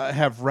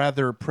have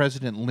rather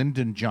President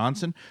Lyndon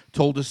Johnson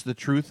told us the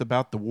truth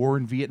about the war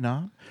in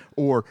Vietnam?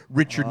 Or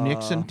Richard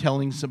Nixon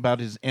telling us about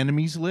his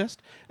enemies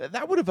list?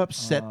 That would have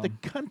upset the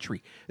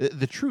country.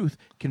 The truth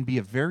can be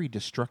a very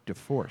destructive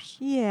force.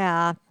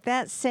 Yeah,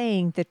 that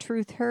saying, the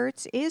truth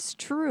hurts, is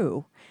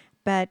true,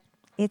 but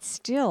it's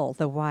still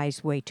the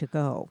wise way to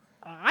go.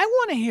 I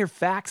want to hear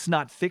facts,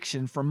 not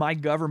fiction, from my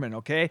government,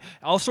 okay?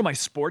 Also my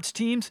sports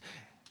teams.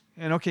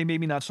 And, okay,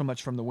 maybe not so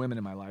much from the women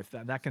in my life.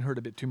 That can hurt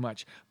a bit too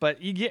much.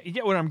 But you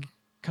get where I'm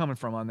coming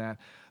from on that.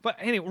 But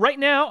anyway, right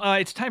now,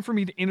 it's time for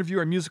me to interview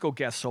our musical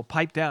guest, so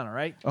pipe down, all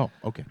right? Oh,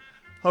 okay.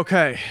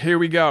 Okay, here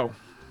we go.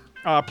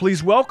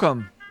 Please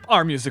welcome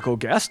our musical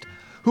guest,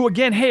 who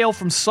again hail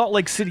from Salt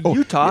Lake City,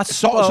 Utah.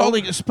 Salt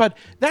Lake, Spud,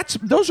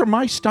 those are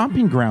my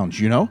stomping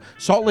grounds,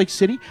 Salt Lake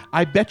City,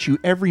 I bet you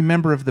every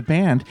member of the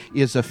band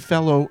is a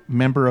fellow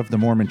member of the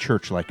Mormon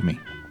Church like me.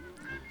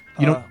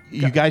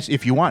 You guys,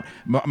 if you want,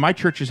 my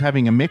church is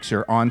having a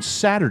mixer on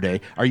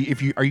Saturday. Are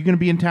you going to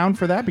be in town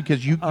for that?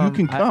 Because you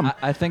can come.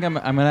 I think I'm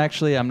not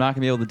going to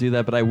be able to do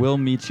that, but I will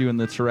meet you in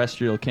the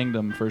terrestrial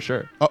kingdom for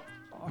sure. Oh,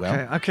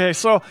 well. Okay.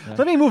 So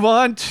let me move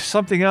on to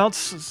something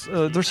else.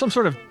 There's some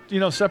sort of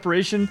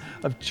separation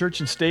of church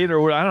and state,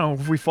 or I don't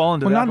know if we fall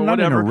into that. Not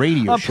whatever. In a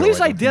radio show. Please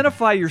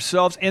identify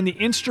yourselves and the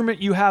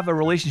instrument you have a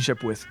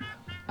relationship with.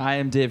 I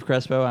am Dave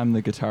Crespo. I'm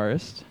the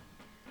guitarist.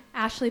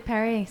 Ashley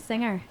Perry,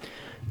 singer.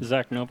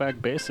 Zach Novak,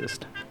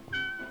 bassist.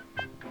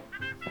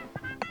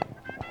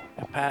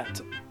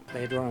 Pat,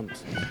 play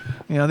drums.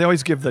 They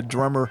always give the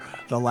drummer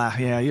the laugh.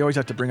 Yeah, you always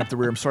have to bring up the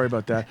rear. I'm sorry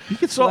about that. You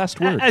get the last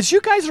word. As you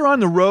guys are on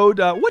the road,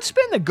 what's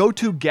been the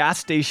go-to gas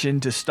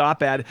station to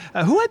stop at?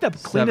 Who had the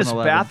cleanest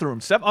 7-Eleven. bathroom?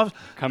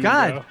 Come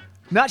God, and go.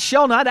 Not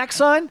Shell, not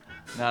Exxon?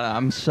 No,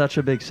 I'm such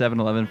a big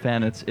 7-Eleven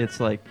fan. It's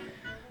like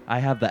I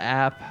have the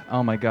app.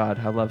 Oh my God,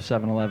 I love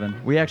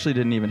 7-Eleven. We actually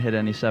didn't even hit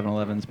any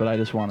 7-Elevens, but I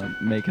just want to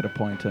make it a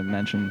point to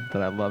mention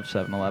that I love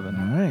 7-Eleven.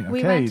 All right, okay.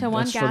 We went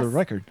to for the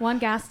record. one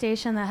gas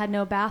station that had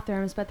no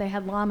bathrooms, but they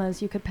had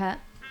llamas you could pet.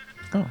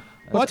 Oh,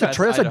 well, that's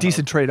a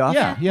decent trade-off.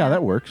 Yeah,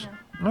 that works.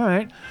 Yeah. All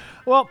right.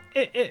 Well,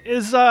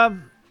 is there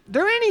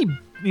any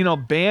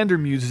band or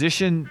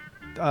musician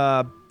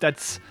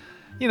that's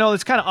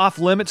it's kind of off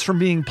limits from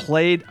being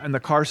played in the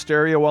car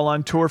stereo while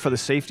on tour for the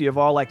safety of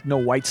all, like no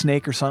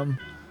Whitesnake or something?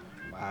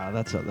 Wow,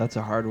 that's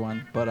a hard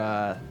one, but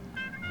I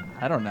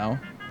don't know.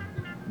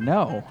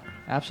 No,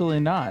 absolutely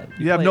not.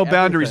 You have no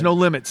boundaries, no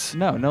limits.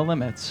 No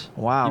limits.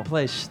 Wow. You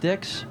play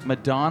Styx,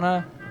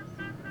 Madonna.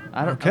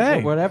 I don't.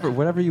 Okay.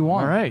 Whatever you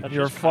want. All right,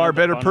 you're a far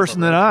better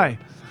person than I.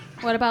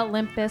 What about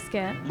Limp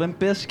Bizkit? Limp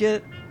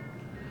Bizkit.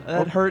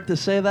 That hurt to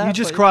say that. You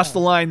just crossed the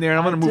line there, and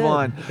I'm going to move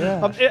on.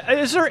 Yeah.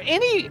 Is there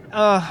any...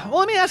 well,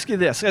 let me ask you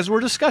this. As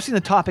we're discussing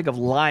the topic of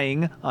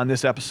lying on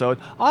this episode,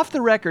 off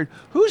the record,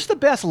 who's the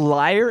best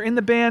liar in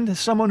the band?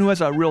 Someone who has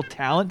a real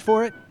talent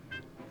for it?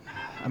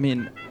 I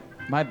mean,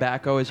 my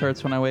back always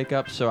hurts when I wake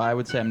up, so I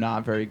would say I'm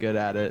not very good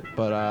at it.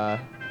 But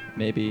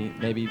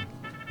maybe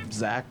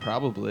Zach,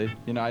 probably.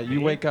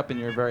 You wake up and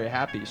you're very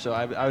happy, so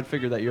I would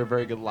figure that you're a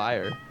very good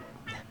liar.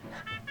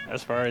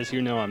 As far as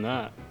you know, I'm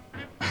not.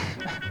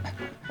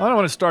 I don't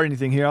want to start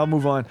anything here. I'll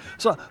move on.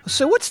 So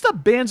what's the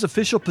band's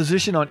official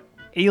position on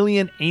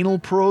alien anal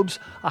probes?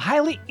 A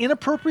highly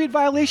inappropriate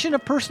violation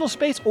of personal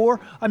space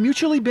or a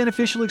mutually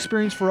beneficial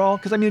experience for all?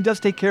 Because, it does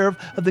take care of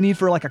the need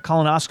for like a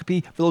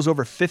colonoscopy for those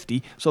over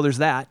 50. So there's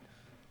that.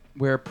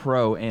 We're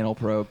pro anal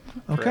probe.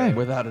 Okay.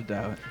 Without a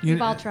doubt.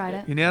 We've all tried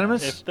it.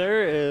 Unanimous? If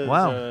there is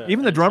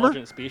Even the drummer?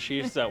 intelligent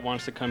species that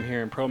wants to come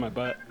here and probe my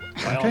butt,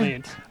 by all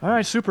means. All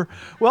right, super.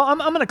 Well, I'm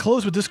going to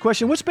close with this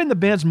question. What's been the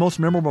band's most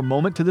memorable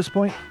moment to this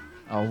point?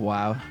 Oh,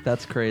 wow.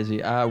 That's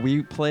crazy.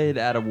 We played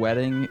at a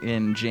wedding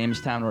in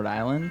Jamestown, Rhode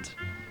Island,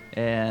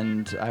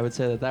 and I would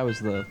say that was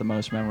the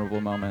most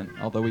memorable moment,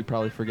 although we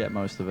probably forget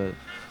most of it,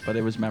 but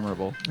it was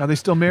memorable. Are they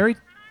still married?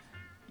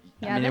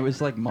 I mean, it was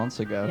like months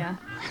ago. Yeah.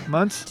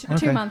 Months?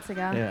 2 months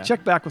ago. Yeah.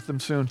 Check back with them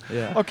soon.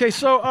 Yeah. Okay,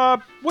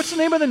 so what's the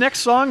name of the next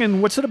song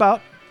and what's it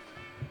about?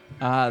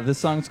 This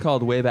song's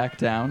called Way Back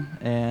Down,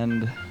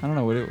 and I don't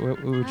know,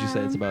 what would you say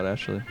it's about,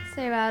 Ashley?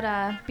 Say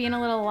about being a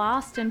little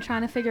lost and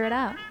trying to figure it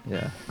out.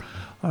 Yeah.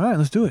 All right,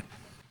 let's do it.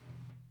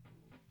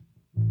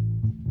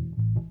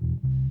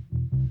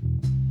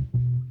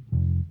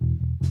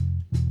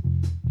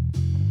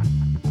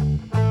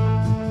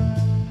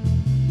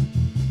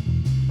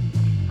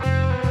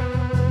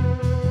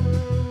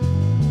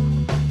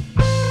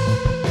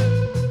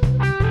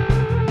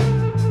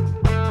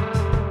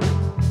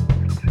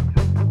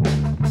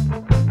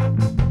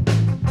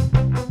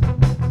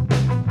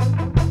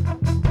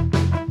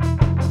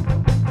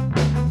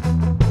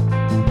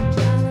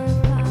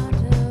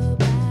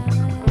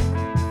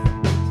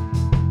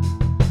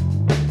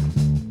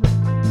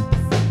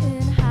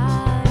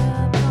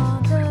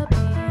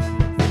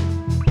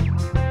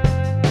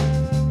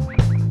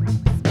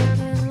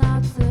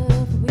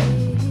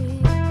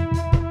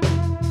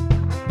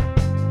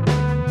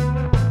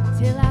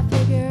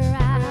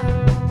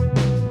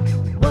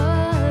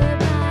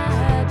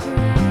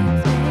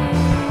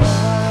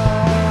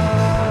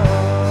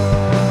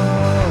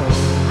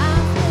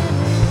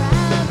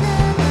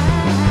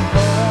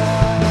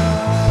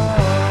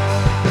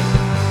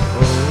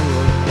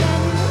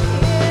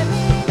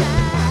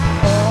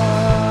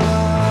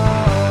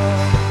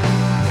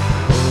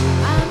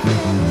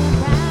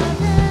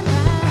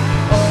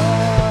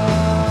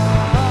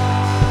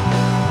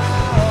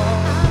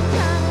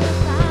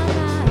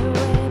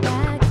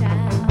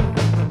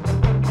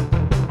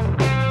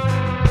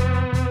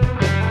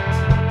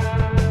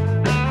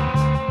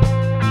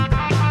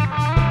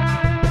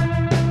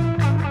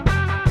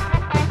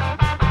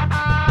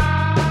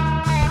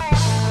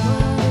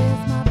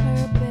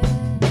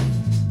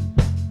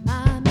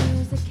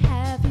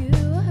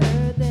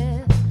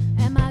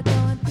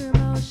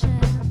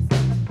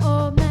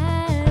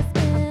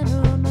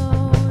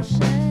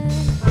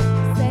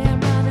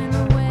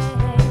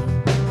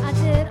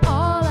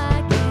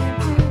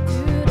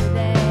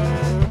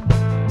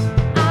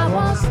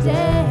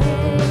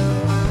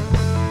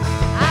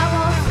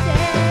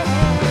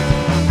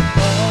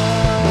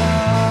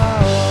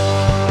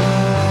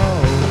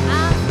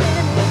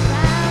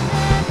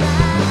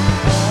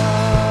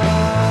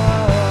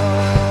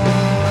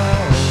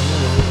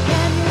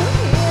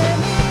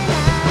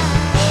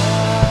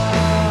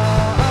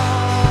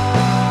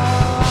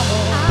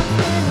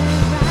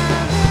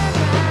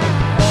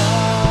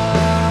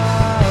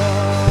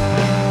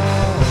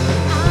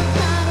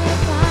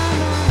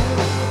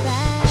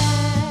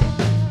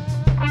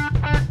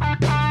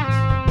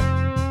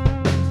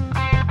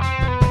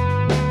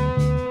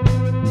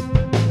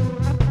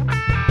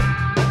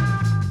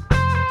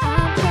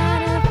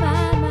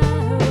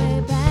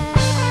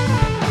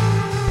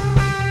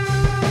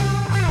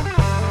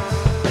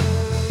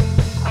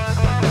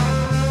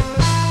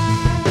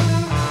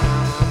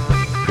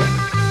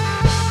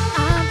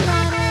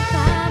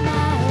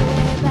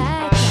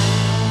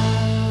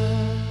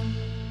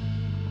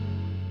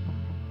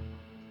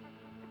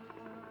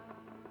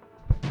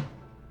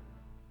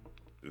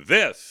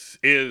 This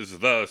is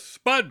the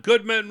Spud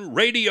Goodman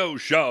Radio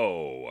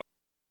Show.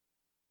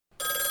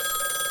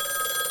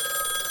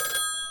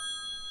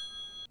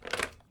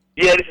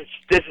 Yeah,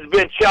 this has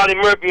been Charlie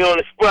Murphy on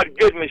the Spud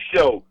Goodman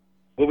Show,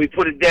 where we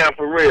put it down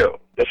for real.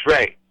 That's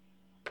right.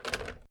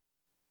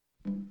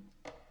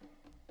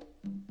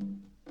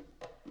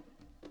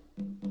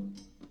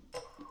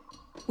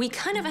 We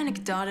kind of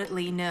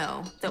anecdotally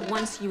know that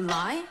once you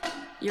lie,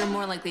 you're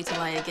more likely to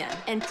lie again.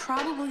 And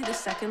probably the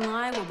second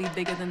lie will be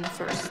bigger than the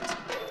first.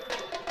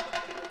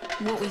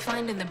 What we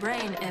find in the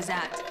brain is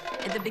that,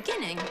 at the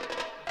beginning,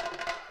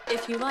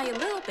 if you lie a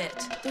little bit,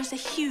 there's a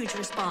huge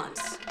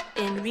response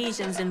in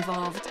regions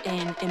involved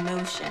in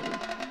emotion,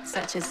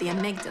 such as the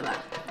amygdala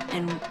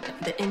and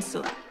the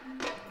insula.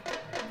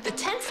 The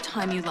 10th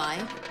time you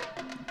lie,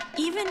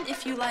 even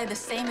if you lie the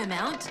same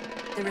amount,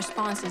 the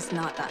response is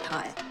not that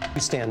high.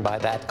 You stand by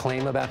that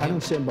claim about him? I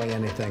don't stand by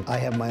anything. I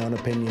have my own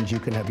opinions. You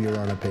can have your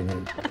own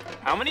opinion.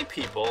 How many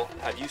people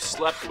have you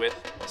slept with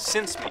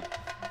since me?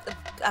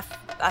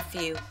 A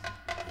few.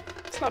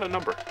 It's not a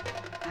number.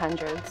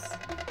 Hundreds.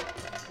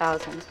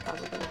 Thousands,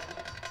 probably.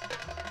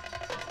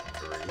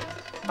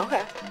 3.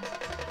 Okay.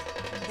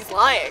 He's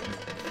lying.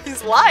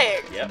 He's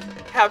lying. Yep.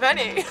 How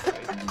many?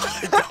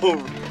 I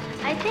don't.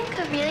 I think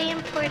a really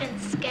important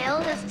skill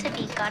is to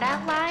be good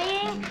at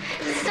lying.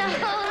 So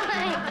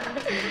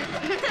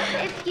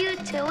If you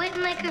do it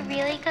in like a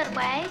really good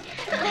way,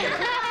 you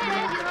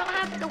don't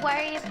have to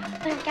worry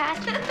about them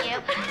catching you.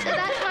 So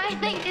that's why I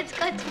think it's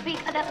good to be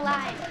good at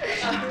lying.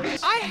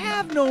 I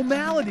have no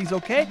maladies,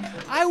 okay?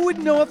 I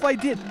wouldn't know if I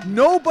did.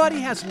 Nobody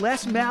has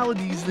less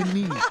maladies than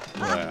me.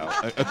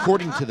 Well,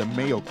 according to the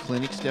Mayo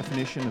Clinic's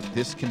definition of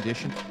this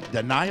condition,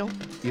 denial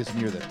is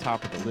near the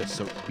top of the list,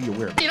 so be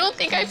aware of it. You don't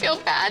think I feel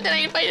bad that I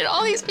invited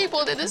all these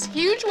people to this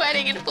huge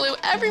wedding and flew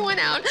everyone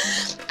out?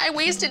 I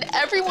wasted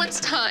everyone's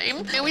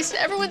time. I wasted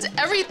everyone's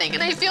everything,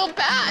 and I feel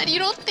bad. You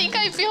don't think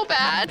I feel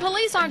bad?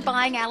 Police aren't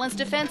buying Alan's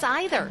defense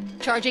either,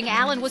 charging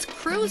Alan was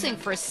cruising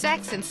for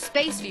sex in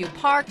Spaceview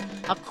Park.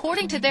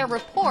 According to their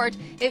report,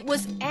 it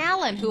was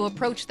Alan who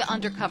approached the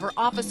undercover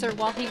officer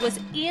while he was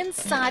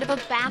inside of a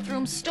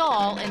bathroom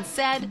stall and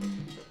said,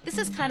 "This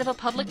is kind of a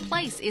public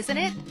place, isn't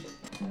it?"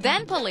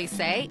 Then police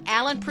say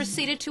Alan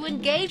proceeded to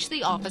engage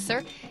the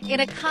officer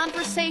in a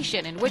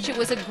conversation in which it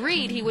was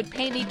agreed he would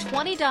pay me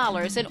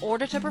 $20 in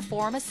order to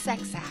perform a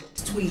sex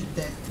act. Tweet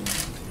that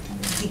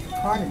he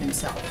pardoned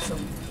himself, so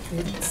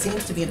it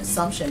seems to be an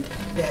assumption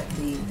that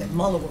that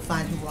Mueller will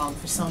find him wrong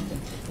for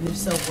something, and if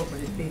so, what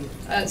would it be?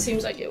 It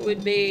seems like it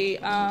would be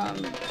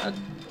a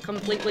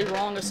completely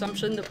wrong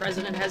assumption. The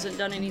president hasn't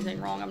done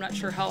anything wrong. I'm not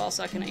sure how else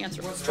I can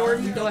answer.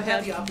 Jordan, go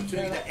ahead. You don't have the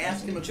opportunity to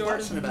ask him a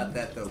question about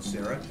that, though,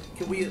 Sarah.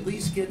 Can we at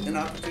least get an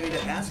opportunity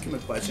to ask him a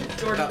question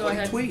about what he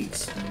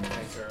tweets?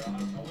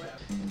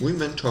 We've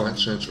been taught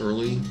since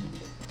early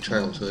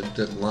childhood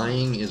that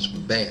lying is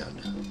bad.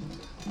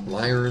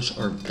 Liars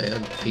are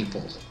bad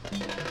people.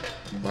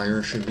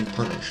 Liars should be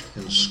punished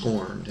and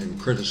scorned and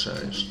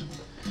criticized.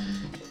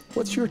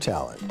 What's your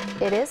talent?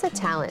 It is a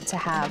talent to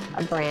have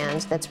a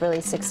brand that's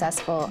really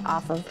successful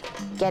off of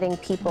getting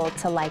people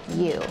to like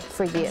you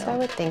for you. So I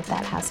would think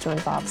that has to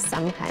involve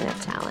some kind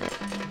of talent.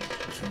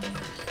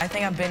 I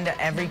think I've been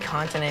to every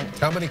continent.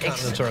 How many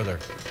continents are there?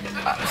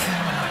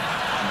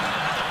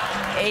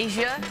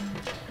 Asia,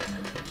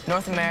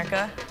 North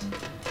America,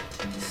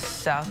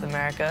 South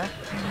America,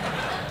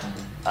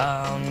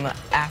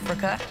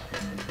 Africa,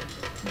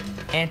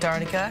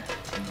 Antarctica,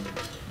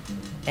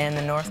 and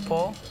the North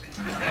Pole.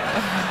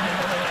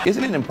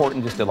 Isn't it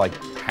important just to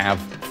have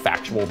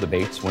factual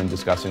debates when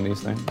discussing these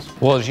things?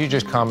 Well, as you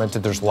just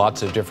commented, there's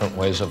lots of different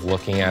ways of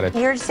looking at it.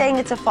 You're saying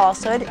it's a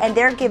falsehood, and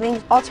they're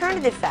giving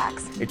alternative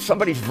facts. It's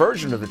somebody's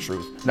version of the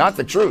truth, not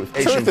the truth.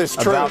 Truth is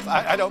truth.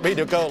 I don't mean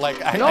to go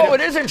No,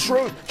 it isn't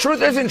truth.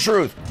 Truth isn't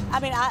truth. I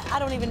mean, I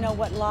don't even know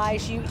what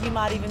lies you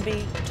might even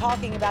be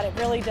talking about. It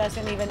really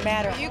doesn't even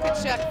matter. You can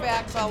check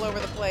facts all over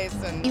the place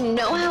and... You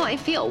know how I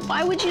feel.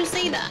 Why would you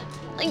say that?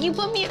 Like, you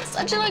put me in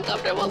such an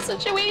uncomfortable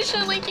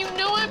situation. Like, you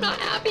know I'm not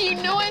happy. You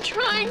know I'm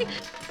trying.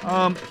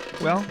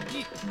 Well,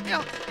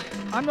 yeah,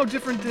 I'm no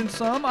different than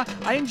some.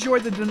 I enjoy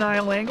the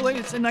denial angle.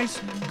 It's a nice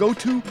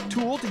go-to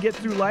tool to get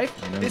through life.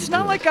 It's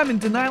not like I'm in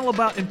denial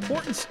about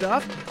important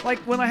stuff, like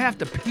when I have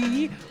to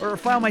pee or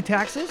file my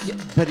taxes. Yeah,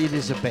 but it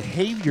is a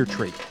behavior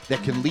trait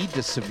that can lead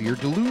to severe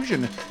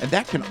delusion, and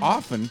that can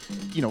often,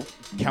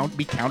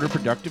 be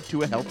counterproductive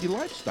to a healthy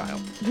lifestyle.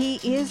 He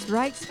is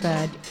right,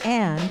 Spud,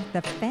 and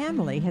the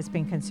family has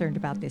been concerned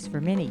about this for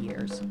many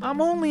years.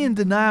 I'm only in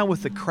denial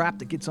with the crap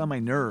that gets on my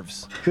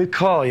nerves. Good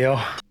call, yo.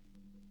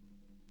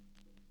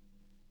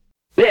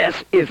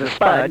 This is the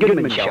Spud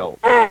Goodman Show.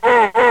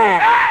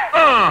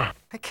 I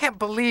can't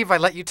believe I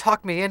let you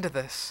talk me into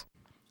this.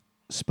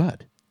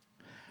 Spud.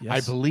 Yes.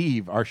 I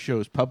believe our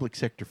show's public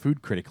sector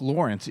food critic,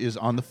 Lawrence, is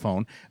on the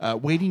phone,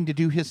 waiting to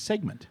do his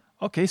segment.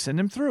 Okay, send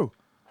him through.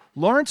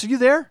 Lawrence, are you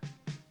there?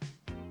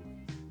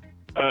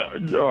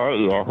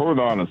 Yeah, hold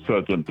on a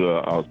second,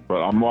 Spud.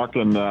 I'm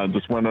walking,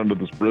 just went under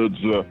this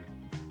bridge.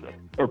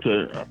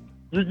 Okay.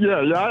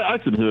 I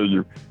can hear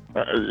you.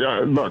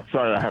 Look,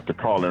 sorry I have to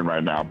call in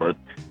right now, but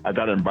I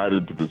got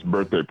invited to this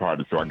birthday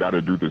party, so I got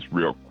to do this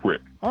real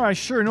quick. All right,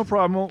 sure, no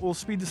problem. We'll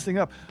speed this thing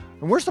up.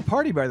 And where's the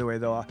party, by the way,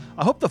 though?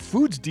 I hope the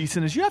food's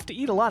decent, as you have to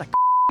eat a lot of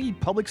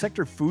public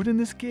sector food in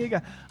this gig.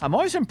 I'm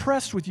always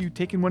impressed with you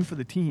taking one for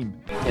the team.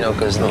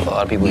 Because a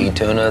lot of people eat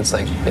tuna. It's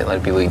like a lot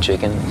of people eat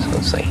chicken, so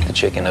it's like the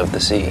chicken of the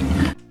sea.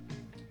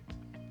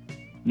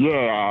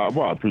 Yeah,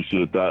 well, I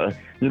appreciate that.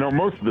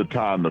 Most of the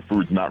time the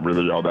food's not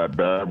really all that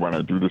bad when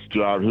I do this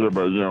job here,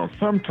 but,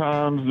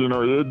 sometimes,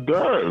 it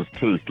does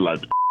taste like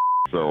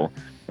so.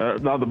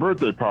 Now, the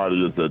birthday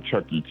party is at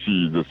Chuck E.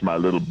 Cheese. It's my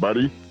little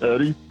buddy,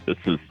 Eddie.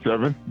 It's his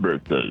 7th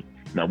birthday.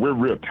 Now, we're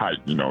real tight,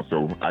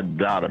 so I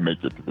gotta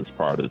make it to this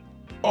party.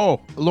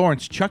 Oh,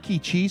 Lawrence, Chuck E.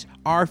 Cheese,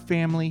 our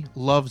family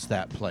loves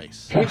that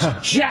place. It's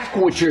jack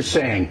what you're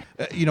saying.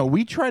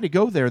 We try to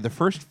go there the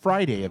first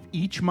Friday of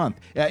each month.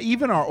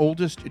 Even our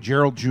oldest,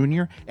 Gerald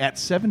Jr., at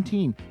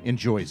 17,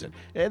 enjoys it.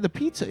 The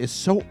pizza is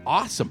so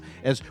awesome,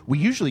 as we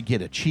usually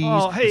get a cheese.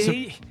 Oh,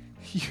 hey,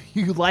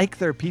 you like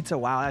their pizza?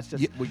 Wow, that's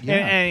just...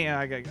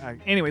 Yeah.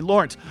 Anyway,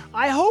 Lawrence,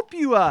 I hope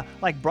you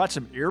brought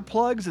some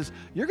earplugs, as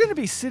you're going to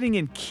be sitting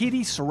in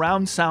kitty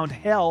surround sound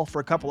hell for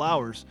a couple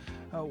hours.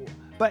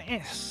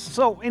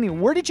 So, anyway,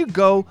 where did you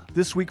go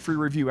this week for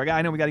your review?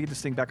 I know we got to get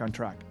this thing back on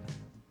track.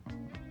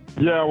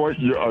 Yeah, well,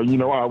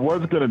 I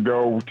was going to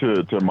go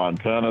to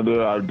Montana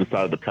there. I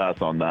decided to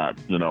pass on that,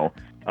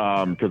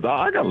 because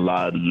I got to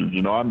lie to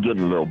you. I'm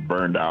getting a little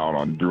burned out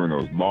on doing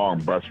those long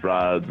bus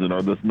rides.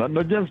 There's nothing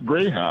against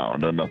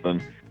Greyhound or nothing.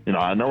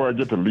 I know I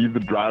get to leave the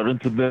drive-in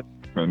to them,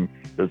 and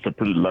it's a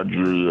pretty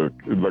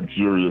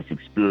luxurious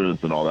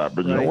experience and all that.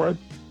 But you know what?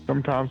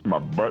 Sometimes my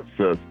butt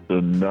says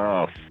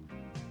enough.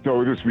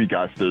 So this week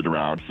I stayed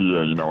around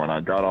here, and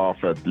I got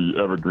off at the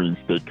Evergreen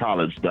State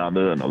College down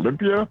there in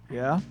Olympia.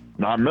 Yeah.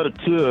 Now, I met a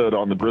kid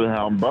on the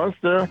Greyhound bus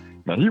there.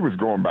 Now, he was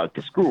going back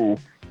to school.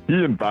 He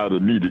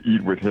invited me to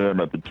eat with him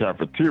at the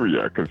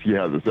cafeteria because he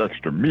has this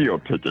extra meal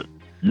ticket.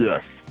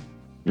 Yes.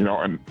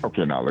 And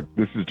okay, now, look,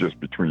 this is just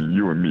between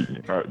you and me,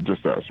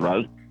 just us,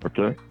 right?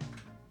 Okay?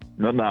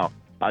 Now,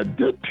 I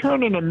did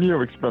turn in a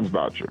meal expense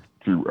voucher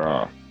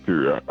to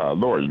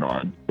Lori,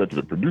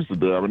 executive producer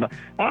there. But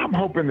I'm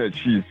hoping that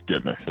she's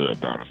getting her hair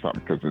done or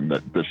something because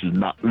that she's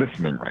not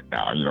listening right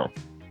now,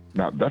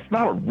 Now, that's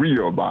not a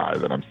real lie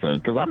that I'm saying,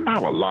 because I'm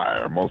not a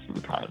liar most of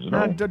the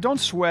time, Don't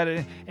sweat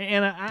it.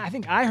 And I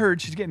think I heard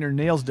she's getting her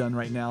nails done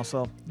right now,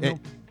 so...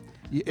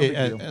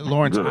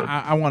 Lawrence,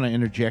 I want to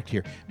interject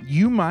here.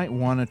 You might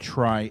want to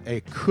try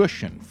a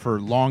cushion for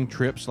long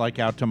trips like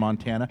out to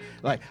Montana.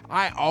 Like,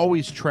 I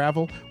always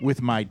travel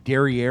with my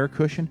derriere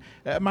cushion.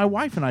 My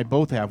wife and I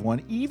both have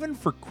one, even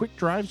for quick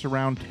drives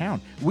around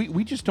town.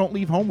 We just don't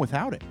leave home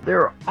without it.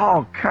 There are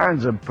all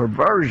kinds of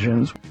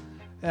perversions.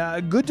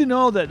 Good to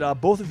know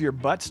that both of your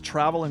butts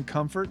travel in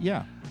comfort.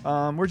 Yeah.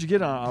 Where'd you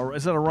get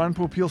is that a Run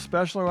Pool Peel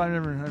special? I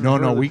never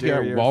No, we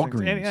got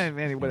Walgreens.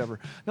 Any whatever.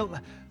 Now,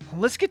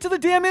 let's get to the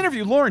damn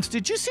interview. Lawrence,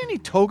 did you see any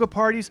toga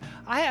parties?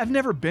 I've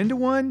never been to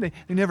one. They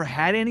never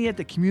had any at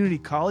the community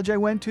college I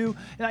went to.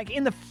 And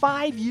in the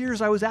 5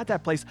 years I was at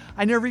that place,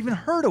 I never even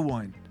heard of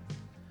one.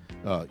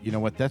 You know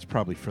what? That's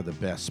probably for the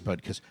best, Spud,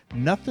 because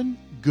nothing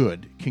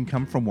good can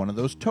come from one of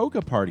those toga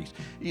parties.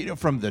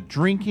 From the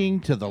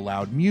drinking to the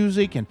loud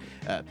music and,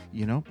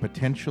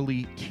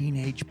 potentially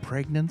teenage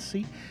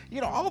pregnancy.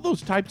 All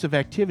those types of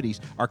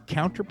activities are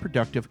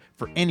counterproductive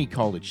for any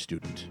college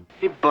student.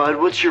 Hey, Bud,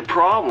 what's your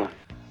problem?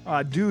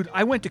 Dude,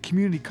 I went to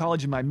community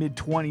college in my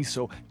mid-20s,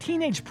 so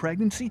teenage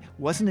pregnancy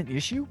wasn't an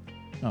issue?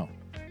 Oh.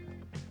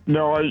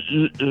 No,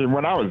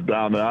 when I was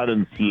down there, I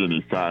didn't see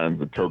any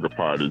signs of toga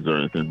parties or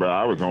anything, but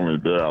I was only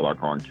there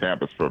on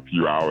campus for a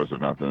few hours or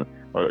nothing,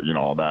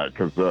 all that,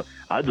 because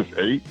I just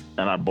ate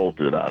and I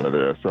bolted out of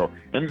there. So,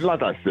 and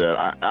like I said,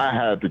 I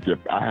have to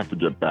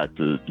get back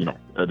to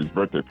Eddie's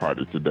birthday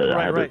party today.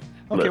 Right.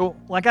 Okay, well,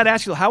 I got to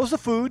ask you, how was the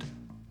food?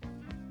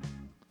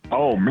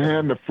 Oh,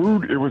 man, the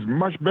food, it was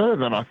much better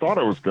than I thought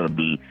it was going to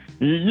be.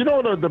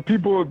 The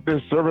people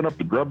they're serving up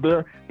the grub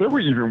there, they were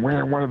even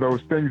wearing one of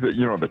those things that,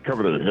 that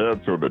cover their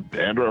head so the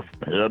dandruff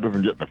hair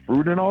doesn't get in the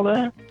food and all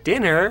that.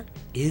 Dinner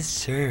is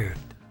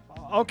served.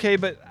 Okay,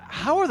 but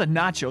how are the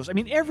nachos?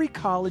 Every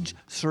college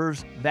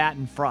serves that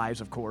and fries,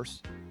 of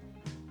course.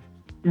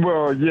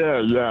 Well,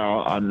 yeah.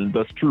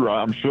 That's true.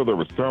 I'm sure there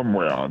was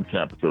somewhere on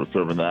campus that was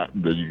serving that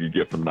you could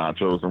get some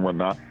nachos and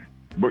whatnot.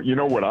 But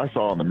what I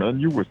saw on the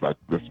menu was like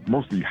this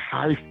mostly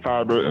high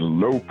fiber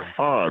and low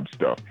carb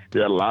stuff.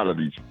 They had a lot of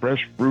these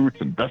fresh fruits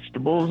and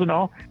vegetables and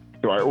all.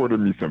 So I ordered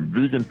me some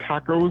vegan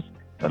tacos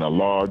and a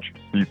large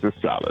Caesar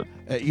salad.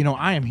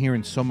 I am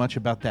hearing so much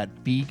about that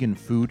vegan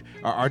food.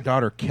 Our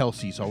daughter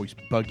Kelsey's always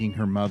bugging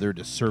her mother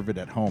to serve it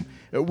at home.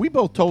 We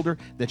both told her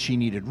that she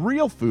needed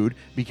real food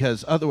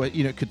because otherwise,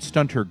 it could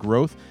stunt her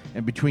growth.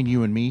 And between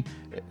you and me,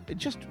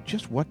 just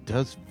what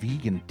does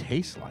vegan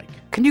taste like?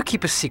 Can you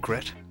keep a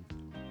secret?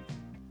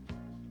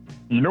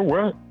 You know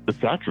what?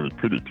 It's actually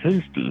pretty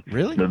tasty.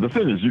 Really? Now, the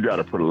thing is, you got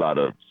to put a lot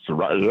of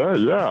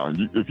sriracha. Yeah.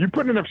 If you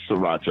put enough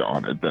sriracha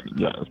on it, then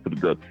yeah, it's pretty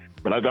good.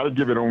 But I got to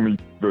give it only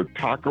the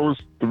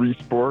tacos 3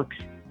 sporks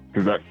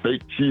because that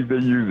fake cheese they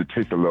use, it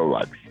tastes a little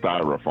like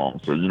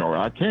styrofoam. So,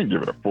 I can't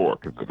give it a 4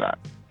 because of that.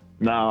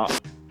 Now,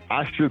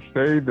 I should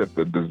say that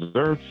the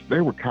desserts,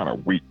 they were kind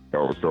of weak,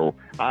 though. So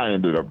I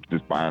ended up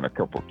just buying a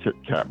couple Kit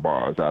Kat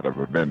bars out of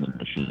a vending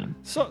machine.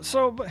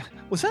 So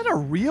was that a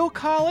real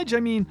college?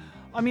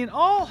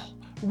 All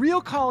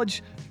real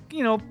college,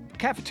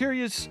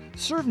 cafeterias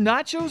serve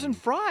nachos and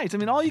fries.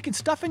 All you can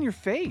stuff in your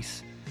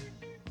face.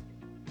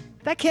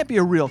 That can't be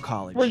a real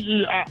college. Well,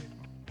 yeah.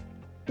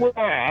 Well,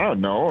 I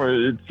don't know.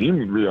 It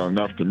seemed real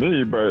enough to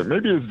me, but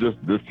maybe it's just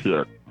this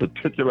here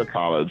particular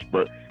college.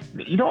 But,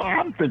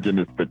 I'm thinking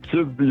it's the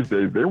kids these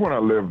days, they want to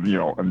live,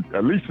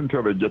 at least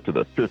until they get to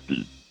their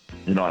 50s.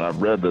 And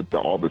I've read that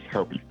all this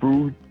healthy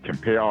food can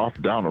pay off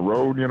down the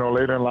road,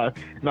 later in life.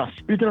 Now,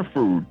 speaking of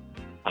food,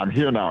 I'm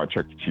here now at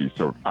Chuck E. Cheese,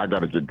 so I got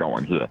to get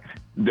going here.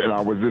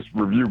 Was this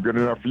review good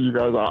enough for you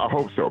guys? I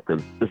hope so,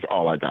 because it's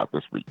all I got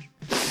this week.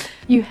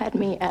 You had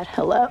me at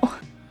hello.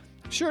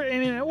 Sure,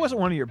 it wasn't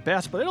one of your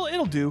best, but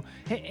it'll do.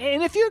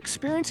 And if you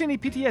experience any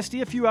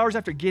PTSD a few hours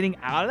after getting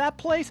out of that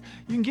place,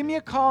 you can give me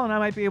a call and I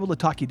might be able to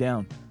talk you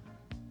down.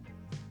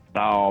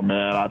 Oh,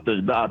 man,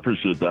 I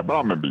appreciate that, but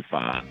I'm going to be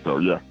fine. So,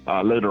 yeah,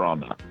 later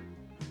on now.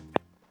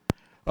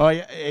 Oh,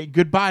 yeah.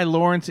 Goodbye,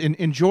 Lawrence, and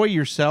enjoy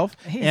yourself.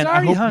 He's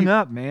already hung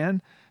up,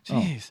 man.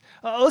 Jeez.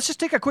 Let's just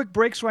take a quick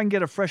break so I can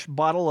get a fresh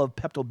bottle of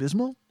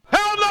Pepto-Bismol.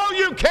 Hell no,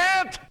 you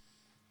can't!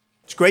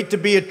 It's great to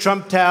be at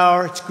Trump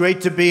Tower. It's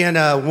great to be in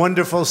a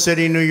wonderful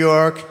city, New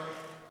York.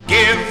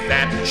 Give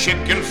that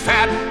chicken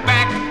fat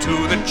back to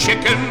the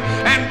chicken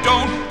and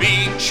don't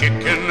be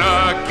chicken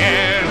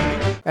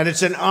again. And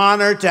it's an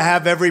honor to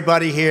have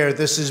everybody here.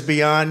 This is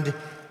beyond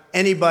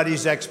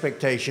anybody's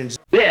expectations.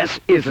 This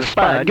is the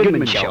Spud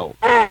Goodman Show.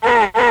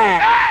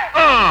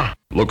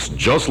 Looks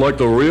just like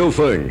the real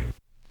thing.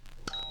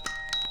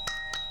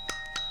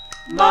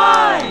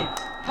 My,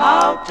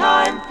 how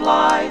time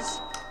flies.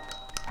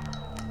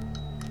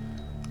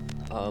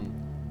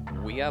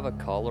 We have a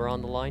caller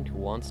on the line who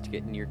wants to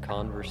get in your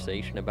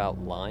conversation about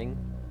lying.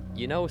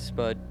 You know,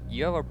 Spud,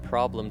 you have a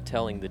problem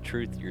telling the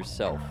truth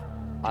yourself.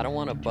 I don't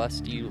want to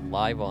bust you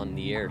live on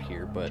the air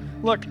here, but...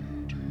 Look,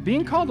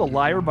 being called a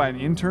liar by an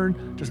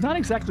intern does not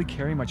exactly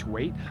carry much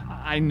weight.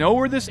 I know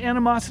where this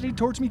animosity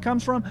towards me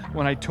comes from.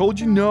 When I told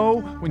you no,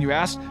 when you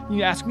asked me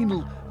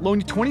to loan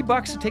you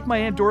 $20 to take my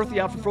Aunt Dorothy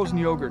out for frozen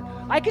yogurt,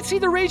 I could see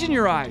the rage in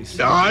your eyes.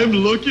 I'm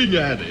looking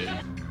at it.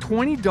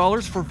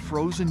 $20 for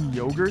frozen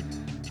yogurt?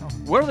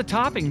 What are the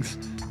toppings?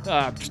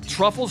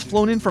 Truffles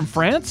flown in from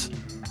France?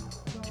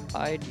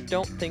 I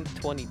don't think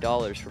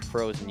 $20 for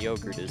frozen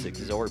yogurt is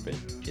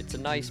exorbitant. It's a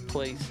nice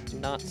place,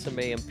 not some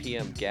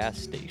AM/PM gas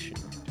station.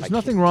 There's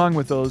nothing wrong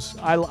with those.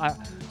 Some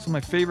of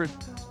my favorite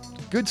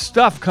good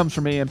stuff comes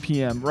from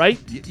AM/PM, right?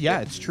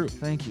 Yeah, it's true.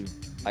 Thank you.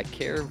 I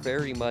care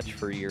very much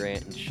for your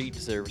aunt, and she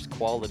deserves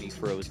quality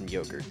frozen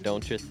yogurt,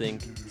 don't you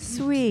think?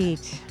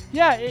 Sweet.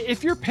 Yeah,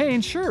 if you're paying,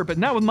 sure, but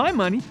not with my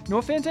money. No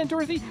offense, Aunt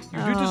Dorothy.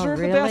 You do deserve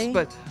the best,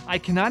 but I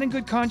cannot in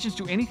good conscience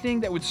do anything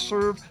that would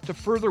serve to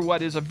further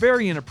what is a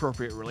very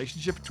inappropriate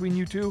relationship between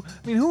you two.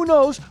 I mean, who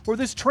knows where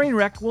this train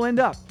wreck will end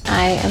up?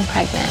 I am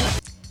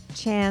pregnant.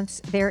 Chance,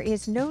 there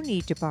is no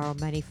need to borrow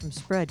money from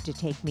Spud to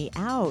take me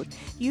out.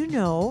 You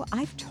know,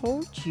 I've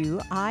told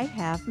you I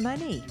have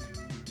money.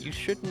 You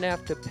shouldn't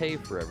have to pay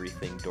for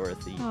everything,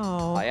 Dorothy.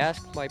 Oh. I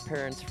asked my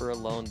parents for a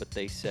loan, but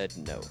they said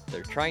no.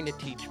 They're trying to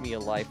teach me a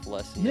life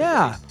lesson.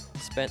 Yeah.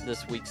 Spent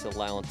this week's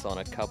allowance on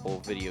a couple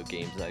of video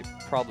games. I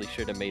probably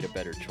should have made a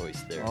better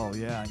choice there. Oh,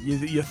 yeah.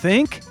 You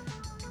think?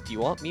 Do you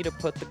want me to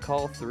put the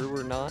call through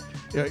or not?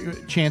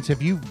 Chance,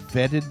 have you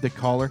vetted the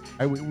caller?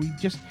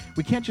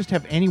 We can't just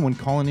have anyone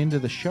calling into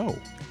the show.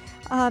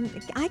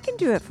 I can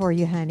do it for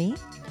you, honey.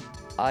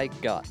 I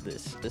got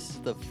this. This is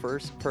the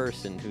first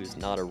person who's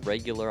not a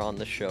regular on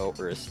the show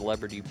or a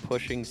celebrity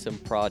pushing some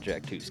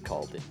project who's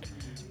called it.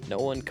 No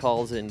one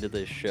calls into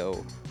this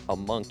show. A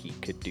monkey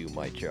could do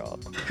my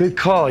job. Good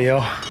call,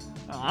 yo.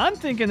 I'm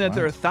thinking that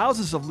there are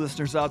thousands of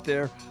listeners out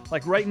there,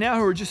 like right now,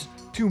 who are just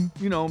too,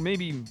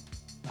 maybe,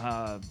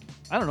 I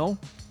don't know,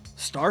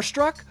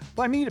 starstruck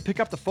by me to pick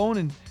up the phone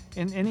and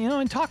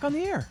talk on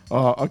the air.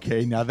 Oh,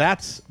 okay. Now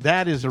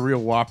that is a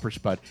real whopper,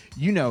 Spud.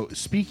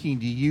 Speaking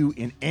to you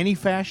in any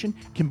fashion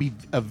can be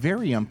a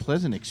very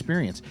unpleasant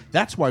experience.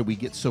 That's why we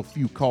get so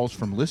few calls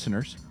from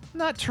listeners.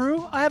 Not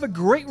true. I have a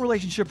great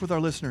relationship with our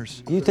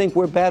listeners. You think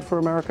we're bad for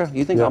America?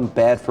 You think I'm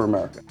bad for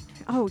America?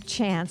 Oh,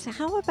 Chance,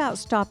 how about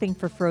stopping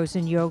for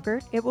frozen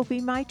yogurt? It will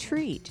be my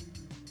treat.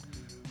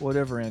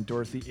 Whatever, Aunt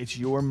Dorothy. It's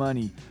your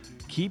money.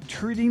 Keep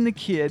treating the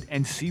kid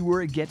and see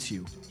where it gets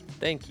you.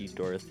 Thank you,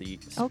 Dorothy.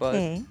 Spud,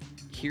 okay.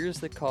 Here's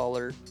the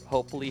caller.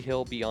 Hopefully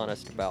he'll be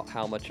honest about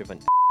how much of an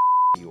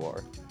you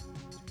are.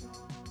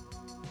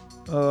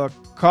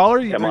 Caller,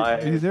 are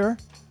you there?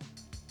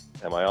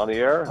 Am I on the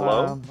air?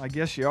 Hello? I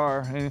guess you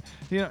are. And,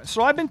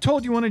 so I've been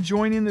told you want to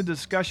join in the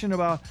discussion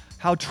about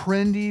how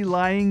trendy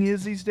lying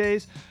is these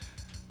days.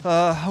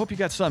 I hope you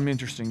got something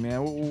interesting,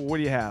 man. What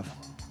do you have?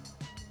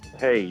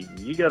 Hey,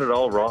 you got it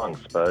all wrong,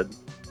 Spud.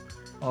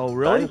 Oh,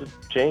 really? Times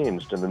have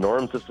changed, and the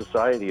norms of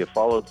society have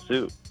followed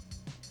suit.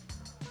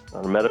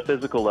 On a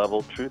metaphysical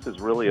level, truth is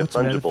really a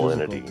fungible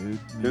entity. Dude?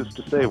 Who's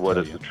to say what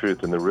is the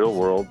truth in the real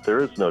world? There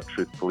is no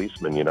truth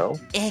policeman,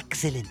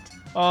 Excellent.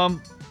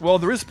 Well,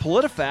 there is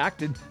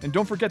PolitiFact, and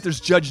don't forget there's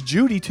Judge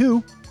Judy,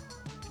 too.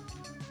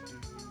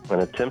 An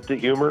attempt at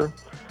humor?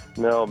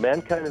 No,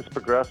 mankind has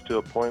progressed to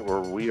a point where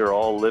we are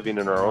all living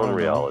in our own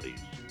realities.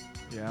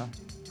 Yeah.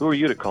 Who are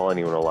you to call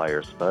anyone a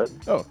liar, Spud?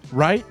 Oh,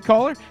 right,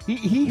 caller?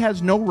 He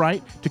has no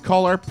right to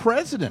call our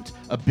president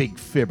a big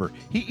fibber.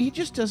 He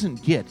just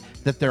doesn't get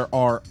that there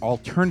are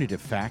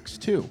alternative facts,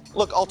 too.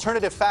 Look,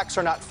 alternative facts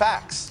are not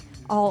facts.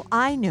 All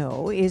I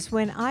know is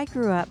when I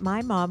grew up,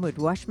 my mom would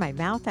wash my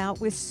mouth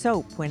out with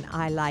soap when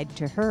I lied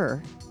to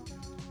her.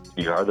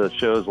 You are the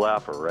show's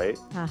laugher, right?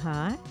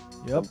 Uh-huh.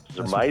 Yep.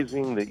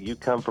 Surmising that you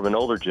come from an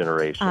older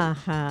generation.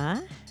 Uh-huh.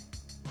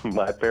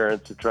 My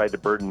parents have tried to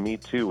burden me,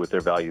 too, with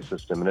their value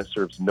system, and it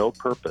serves no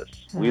purpose.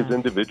 We as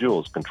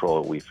individuals control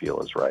what we feel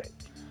is right.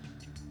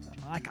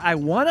 I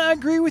want to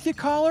agree with you,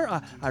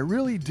 caller. I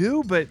really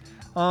do, but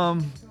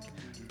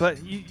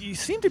you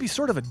seem to be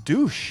sort of a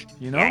douche,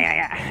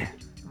 Yeah.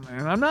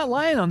 And I'm not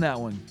lying on that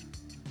one.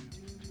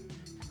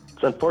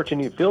 It's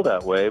unfortunate you feel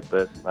that way,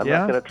 but I'm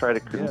not going to try to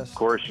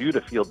coerce you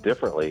to feel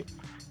differently.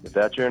 If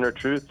that's your inner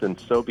truth, then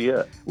so be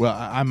it. Well,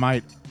 I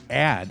might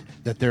add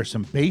that there's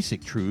some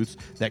basic truths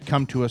that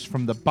come to us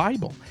from the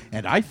Bible.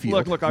 And I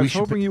feel Look, I was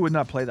hoping you would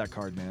not play that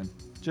card, man.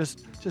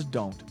 Just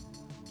don't.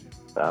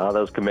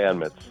 Those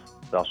commandments.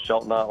 Thou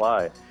shalt not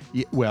lie.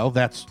 Yeah, well,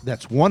 that's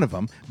one of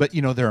them, but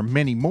there are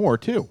many more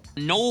too.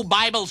 No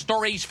Bible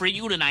stories for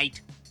you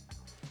tonight.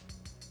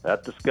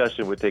 That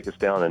discussion would take us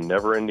down a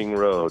never-ending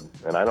road,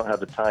 and I don't have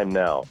the time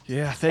now.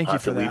 Yeah, thank you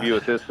for that. I have to leave you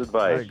with this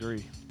advice. I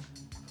agree.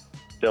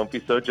 Don't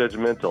be so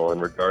judgmental in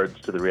regards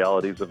to the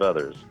realities of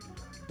others.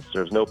 It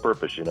serves no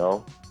purpose,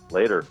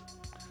 Later.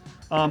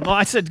 Well,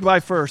 I said goodbye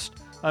first.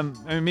 I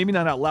mean, maybe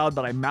not out loud,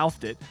 but I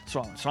mouthed it.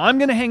 So I'm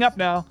going to hang up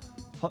now.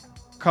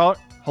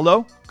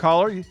 Hello?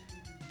 Caller?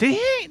 Did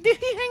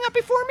he hang up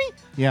before me?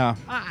 Yeah.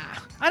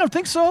 I don't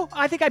think so.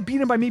 I think I beat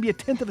him by maybe a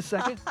tenth of a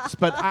second.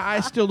 But I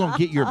still don't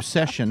get your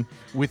obsession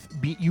with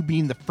you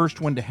being the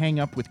first one to hang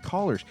up with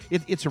callers.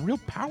 It's a real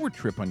power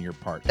trip on your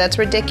part. That's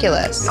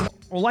ridiculous.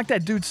 Well, like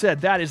that dude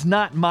said, that is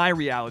not my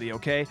reality,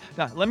 okay?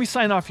 Now, let me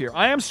sign off here.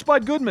 I am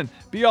Spud Goodman.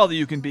 Be all that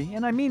you can be,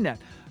 and I mean that.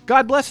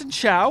 God bless and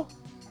ciao.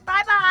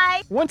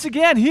 Bye-bye. Once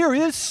again, here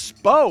is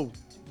Spo.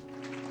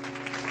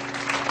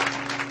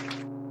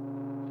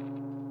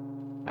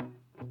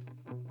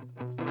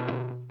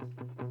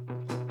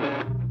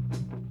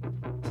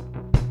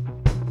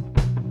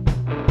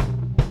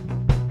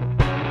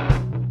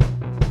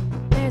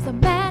 There's a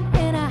man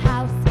in a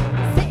house,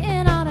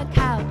 sitting on a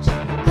couch,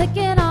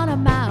 clicking on a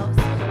mouse,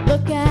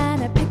 looking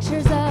at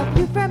pictures of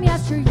you from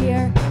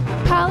yesteryear.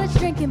 College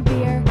drinking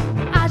beer,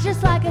 eyes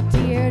just like a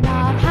deer,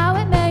 not how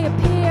it may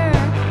appear.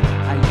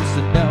 I used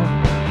to know,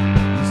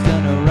 used to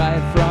know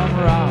right from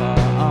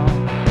wrong.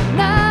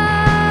 No,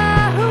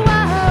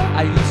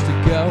 I used to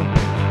go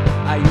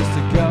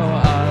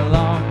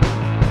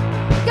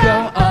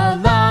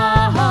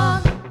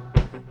along.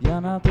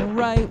 You're not the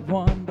right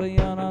one, but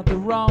you're not the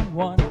wrong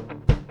one.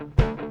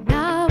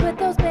 Now with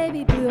those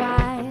baby blue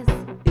eyes,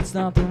 It's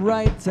not the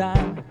right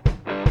time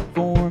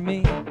for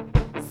me.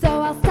 so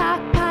I'll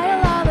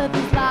stockpile all of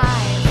these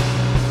lies.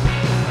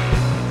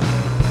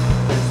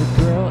 There's a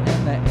girl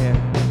in the air,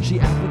 she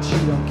acts like she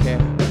don't care,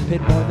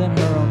 paid more than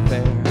her own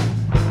fare.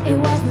 It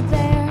wasn't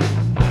there,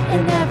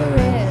 it never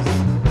is.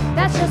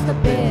 That's just a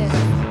biz.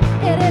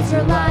 It is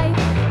your life.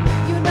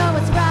 You know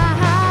it's right.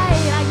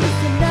 I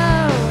used to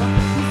know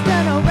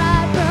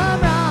right from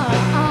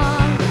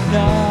wrong.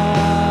 No,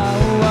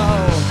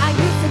 I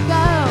used to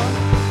go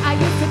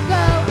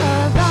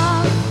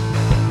along.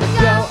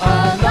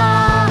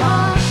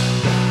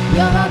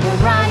 You're not the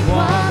right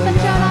one, but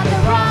you're not the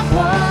wrong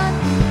one.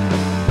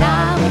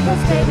 Now with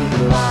those baby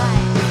blue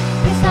eyes,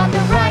 it's not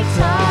the right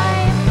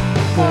time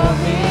for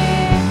me.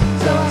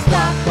 So I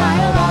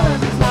stockpile all of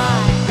these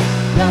lies.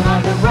 You're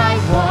not the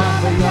right one,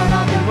 but you're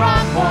not the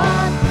wrong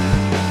one.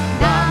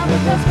 Now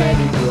with those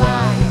baby blue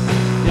eyes,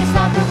 it's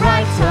not the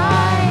right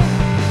time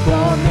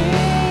for me.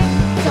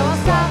 So I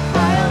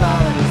stockpile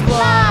all of these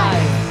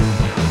lies.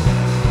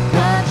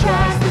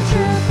 Contrast the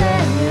truth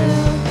and you.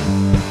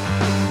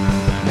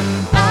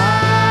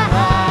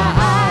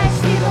 I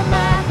see the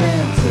math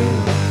in two.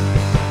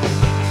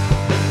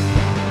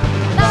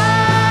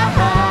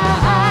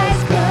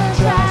 Lies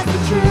contrast the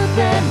truth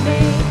and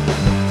me.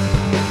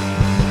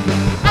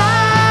 I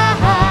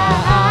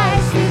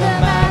see the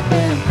math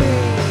in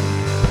three.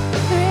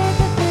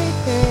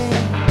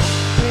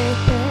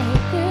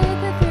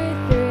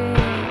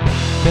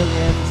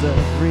 millions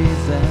of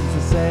reasons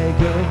to say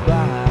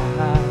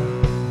goodbye.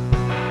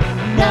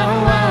 No,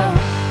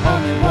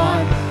 only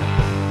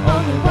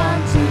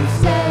one to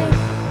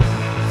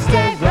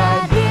stay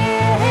right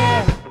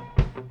here.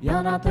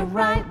 You're not the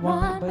right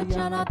one, but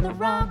you're not the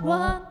wrong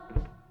one.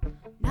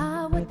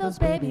 Not with those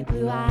baby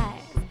blue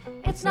eyes.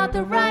 It's not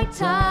the right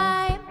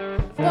time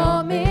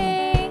for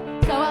me,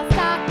 so I'll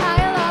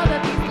stockpile all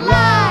of these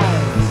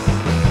lies.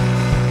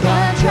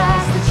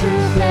 Contrast the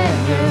truth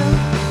and you.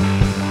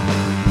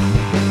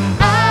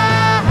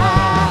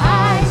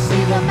 I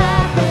see the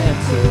math in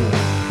two.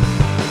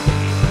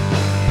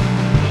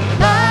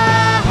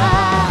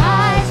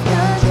 Lies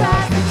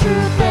contrast the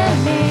truth in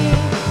me.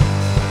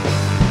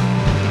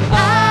 I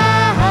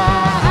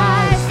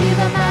see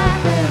the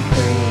math in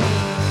three.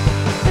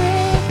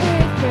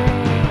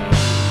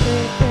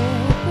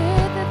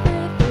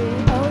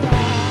 Oh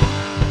yeah.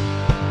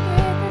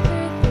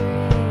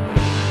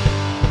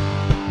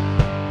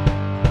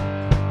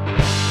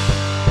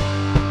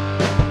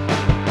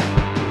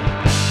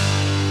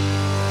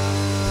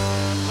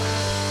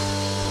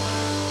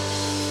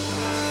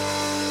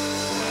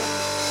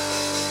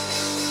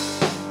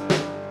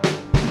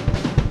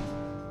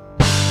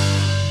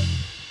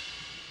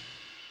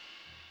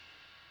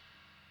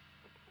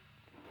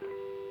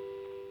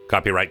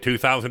 Copyright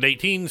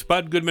 2018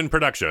 Spud Goodman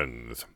Productions.